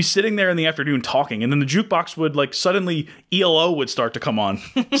 You'd be sitting there in the afternoon talking, and then the jukebox would, like, suddenly ELO would start to come on.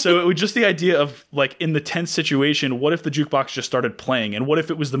 So it was just the idea of, like, in the tense situation, what if the jukebox just started playing? And what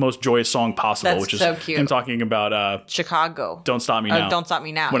if it was the most joyous song possible? That's which is so cute. him talking about Chicago. Don't Stop Me Now. Don't Stop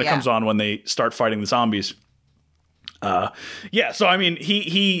Me Now. When it comes on, when they start fighting the zombies. So, I mean,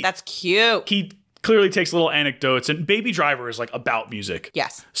 he That's cute. He clearly takes little anecdotes, and Baby Driver is like about music.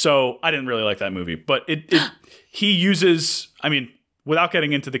 Yes. So I didn't really like that movie, but he uses, I mean, without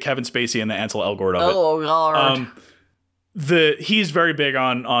getting into the Kevin Spacey and the Ansel Elgort of it. Oh, Lord. He's very big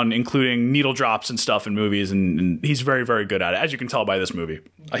on including needle drops and stuff in movies, and he's very, very good at it, as you can tell by this movie.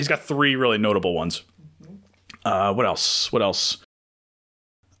 He's got 3 really notable ones. What else?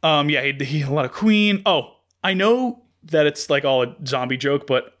 He a lot of Queen. Oh, I know that it's like all a zombie joke,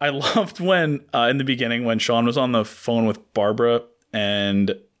 but I loved when in the beginning when Shaun was on the phone with Barbara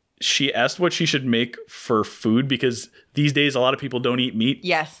and she asked what she should make for food, because these days a lot of people don't eat meat.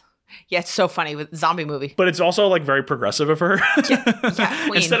 Yes. Yeah, it's so funny with zombie movie. But it's also like very progressive of her. Yeah,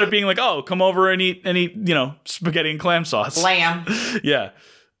 Queen. Instead of being like, oh, come over and eat, spaghetti and clam sauce. Lamb. Yeah,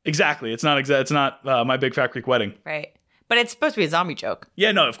 exactly. It's not My Big Fat Greek Wedding. Right. But it's supposed to be a zombie joke.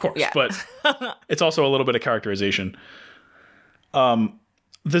 Yeah, no, of course. Yeah. But it's also a little bit of characterization.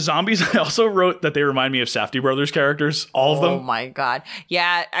 The zombies, I also wrote that they remind me of Safdie Brothers characters. All of them. Oh my God.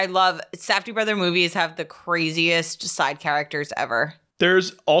 Yeah, I love Safdie Brother movies have the craziest side characters ever.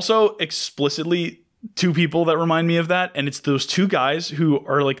 There's also explicitly 2 people that remind me of that, and it's those 2 guys who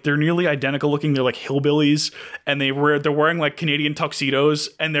are like, they're nearly identical looking. They're like hillbillies, and they're wearing like Canadian tuxedos,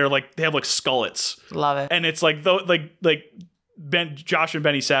 and they have like skullets. Love it. And it's like Josh and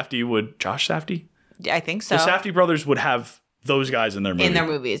Benny Safdie would Josh Safdie? I think so. The Safdie brothers would have those guys in their movie. In their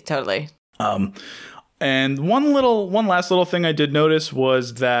movies, totally. And one last little thing I did notice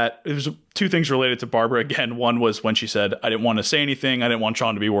was that it was 2 things related to Barbara. Again, one was when she said, I didn't want to say anything. I didn't want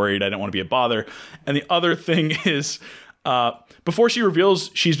Shaun to be worried. I didn't want to be a bother. And the other thing is, before she reveals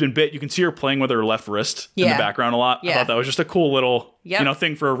she's been bit, you can see her playing with her left wrist in the background a lot. Yeah. I thought that was just a cool little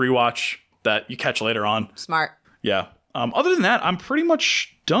thing for a rewatch that you catch later on. Smart. Yeah. Other than that, I'm pretty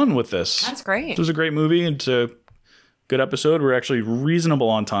much done with this. That's great. It was a great movie. It's a good episode. We're actually reasonable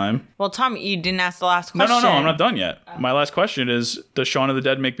on time. Well, Tom, you didn't ask the last question. No, I'm not done yet. My last question is, does Shaun of the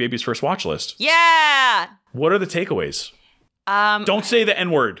Dead make baby's first watch list? Yeah. What are the takeaways? Don't say the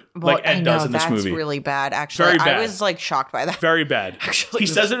N-word like Ed does in this movie. That's really bad, actually. Very bad. I was like shocked by that. Very bad. Actually, he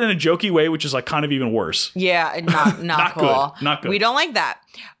says it in a jokey way, which is like kind of even worse. Yeah, not Not cool. good. Not good. We don't like that.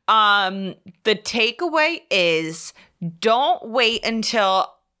 The takeaway is, don't wait until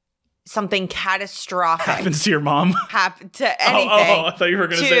something catastrophic Happens to your mom? happen to anything. Oh, I thought you were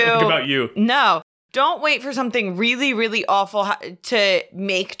going to say like about you. No. Don't wait for something really, really awful to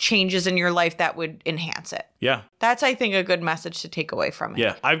make changes in your life that would enhance it. Yeah. That's, I think, a good message to take away from it.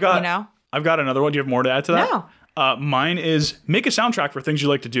 Yeah. I've got another one. Do you have more to add to that? No. Mine is make a soundtrack for things you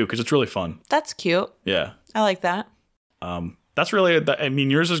like to do because it's really fun. That's cute. Yeah. I like that. That's really, I mean,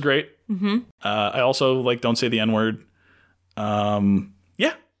 yours is great. Mm-hmm. I also like Don't Say the N-Word.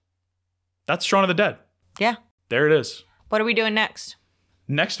 Yeah. That's Shaun of the Dead. Yeah. There it is. What are we doing next?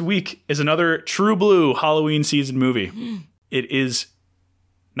 Next week is another true blue Halloween season movie. It is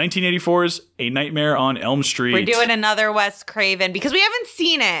 1984's A Nightmare on Elm Street. We're doing another Wes Craven because we haven't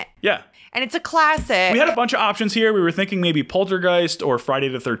seen it. Yeah. And it's a classic. We had a bunch of options here. We were thinking maybe Poltergeist or Friday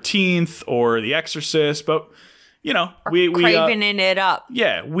the 13th or The Exorcist, but we cravening it up.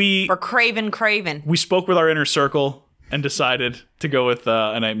 Yeah, we're craven. We spoke with our inner circle and decided to go with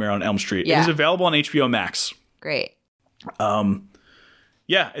A Nightmare on Elm Street. Yeah. It is available on HBO Max. Great.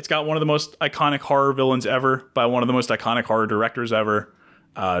 Yeah, it's got one of the most iconic horror villains ever by one of the most iconic horror directors ever.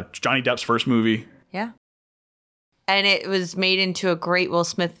 Johnny Depp's first movie. Yeah. And it was made into a great Will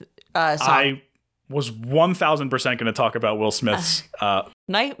Smith song. I was 1,000% going to talk about Will Smith's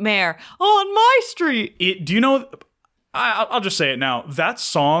Nightmare on My Street. Do you know? I'll just say it now. That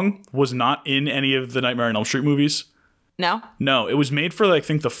song was not in any of the Nightmare on Elm Street movies. No? No, it was made for I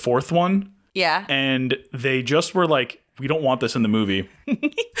think the fourth one. Yeah. And they just were like, we don't want this in the movie.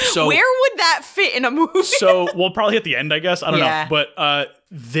 So where would that fit in a movie? We'll probably at the end, I guess. I don't know. But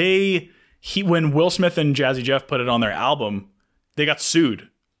when Will Smith and Jazzy Jeff put it on their album, they got sued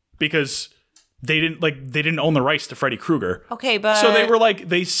because they didn't own the rights to Freddy Krueger. Okay, but so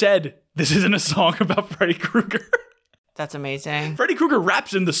they said this isn't a song about Freddy Krueger. That's amazing. Freddy Krueger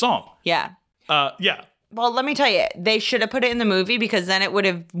raps in the song. Yeah. Yeah. Well, let me tell you, they should have put it in the movie because then it would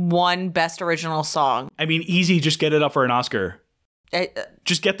have won Best Original Song. I mean, easy, just get it up for an Oscar.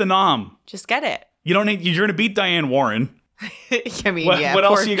 Just get the nom. Just get it. You don't need. You're going to beat Diane Warren. I mean, what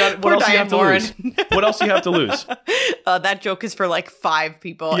else you got? What else you have to lose? What else you have to lose? That joke is for like 5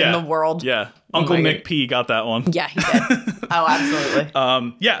 people in the world. Yeah, Uncle Nick P got that one. Yeah, he did. Oh,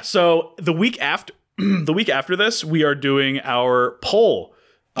 absolutely. Yeah. So the week after this, we are doing our poll.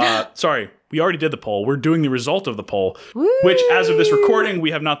 Sorry. We already did the poll. We're doing the result of the poll, which as of this recording,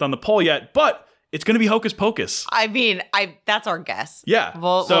 we have not done the poll yet, but it's going to be Hocus Pocus. I mean, that's our guess. Yeah.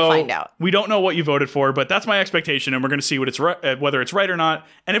 We'll find out. We don't know what you voted for, but that's my expectation, and we're going to see whether it's right or not.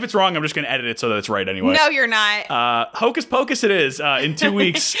 And if it's wrong, I'm just going to edit it so that it's right anyway. No, you're not. Hocus Pocus it is in 2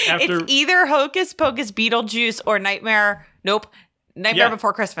 weeks after. It's either Hocus Pocus, Beetlejuice, or Nightmare. Nope. Nightmare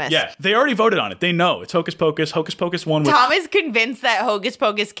Before Christmas. Yeah, they already voted on it. They know it's Hocus Pocus. Hocus Pocus won with... Tom is convinced that Hocus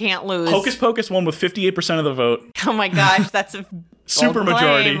Pocus can't lose. Hocus Pocus won with 58% of the vote. Oh my gosh, that's a super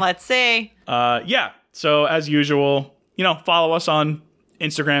majority. Let's see. Yeah, so as usual, follow us on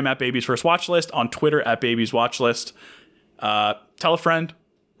Instagram at Baby's First Watchlist, on Twitter at Baby's Watchlist. Tell a friend.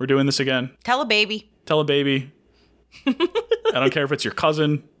 We're doing this again. Tell a baby. Tell a baby. I don't care if it's your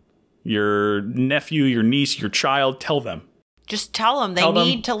cousin, your nephew, your niece, your child. Tell them. Just tell them. They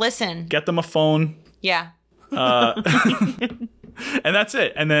need to listen. Get them a phone. Yeah. And that's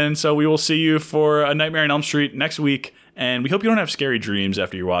it. And then, so we will see you for A Nightmare on Elm Street next week. And we hope you don't have scary dreams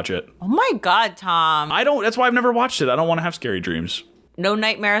after you watch it. Oh my God, Tom. I don't. That's why I've never watched it. I don't want to have scary dreams. No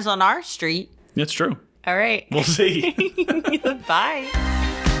nightmares on our street. It's true. All right. We'll see. Bye.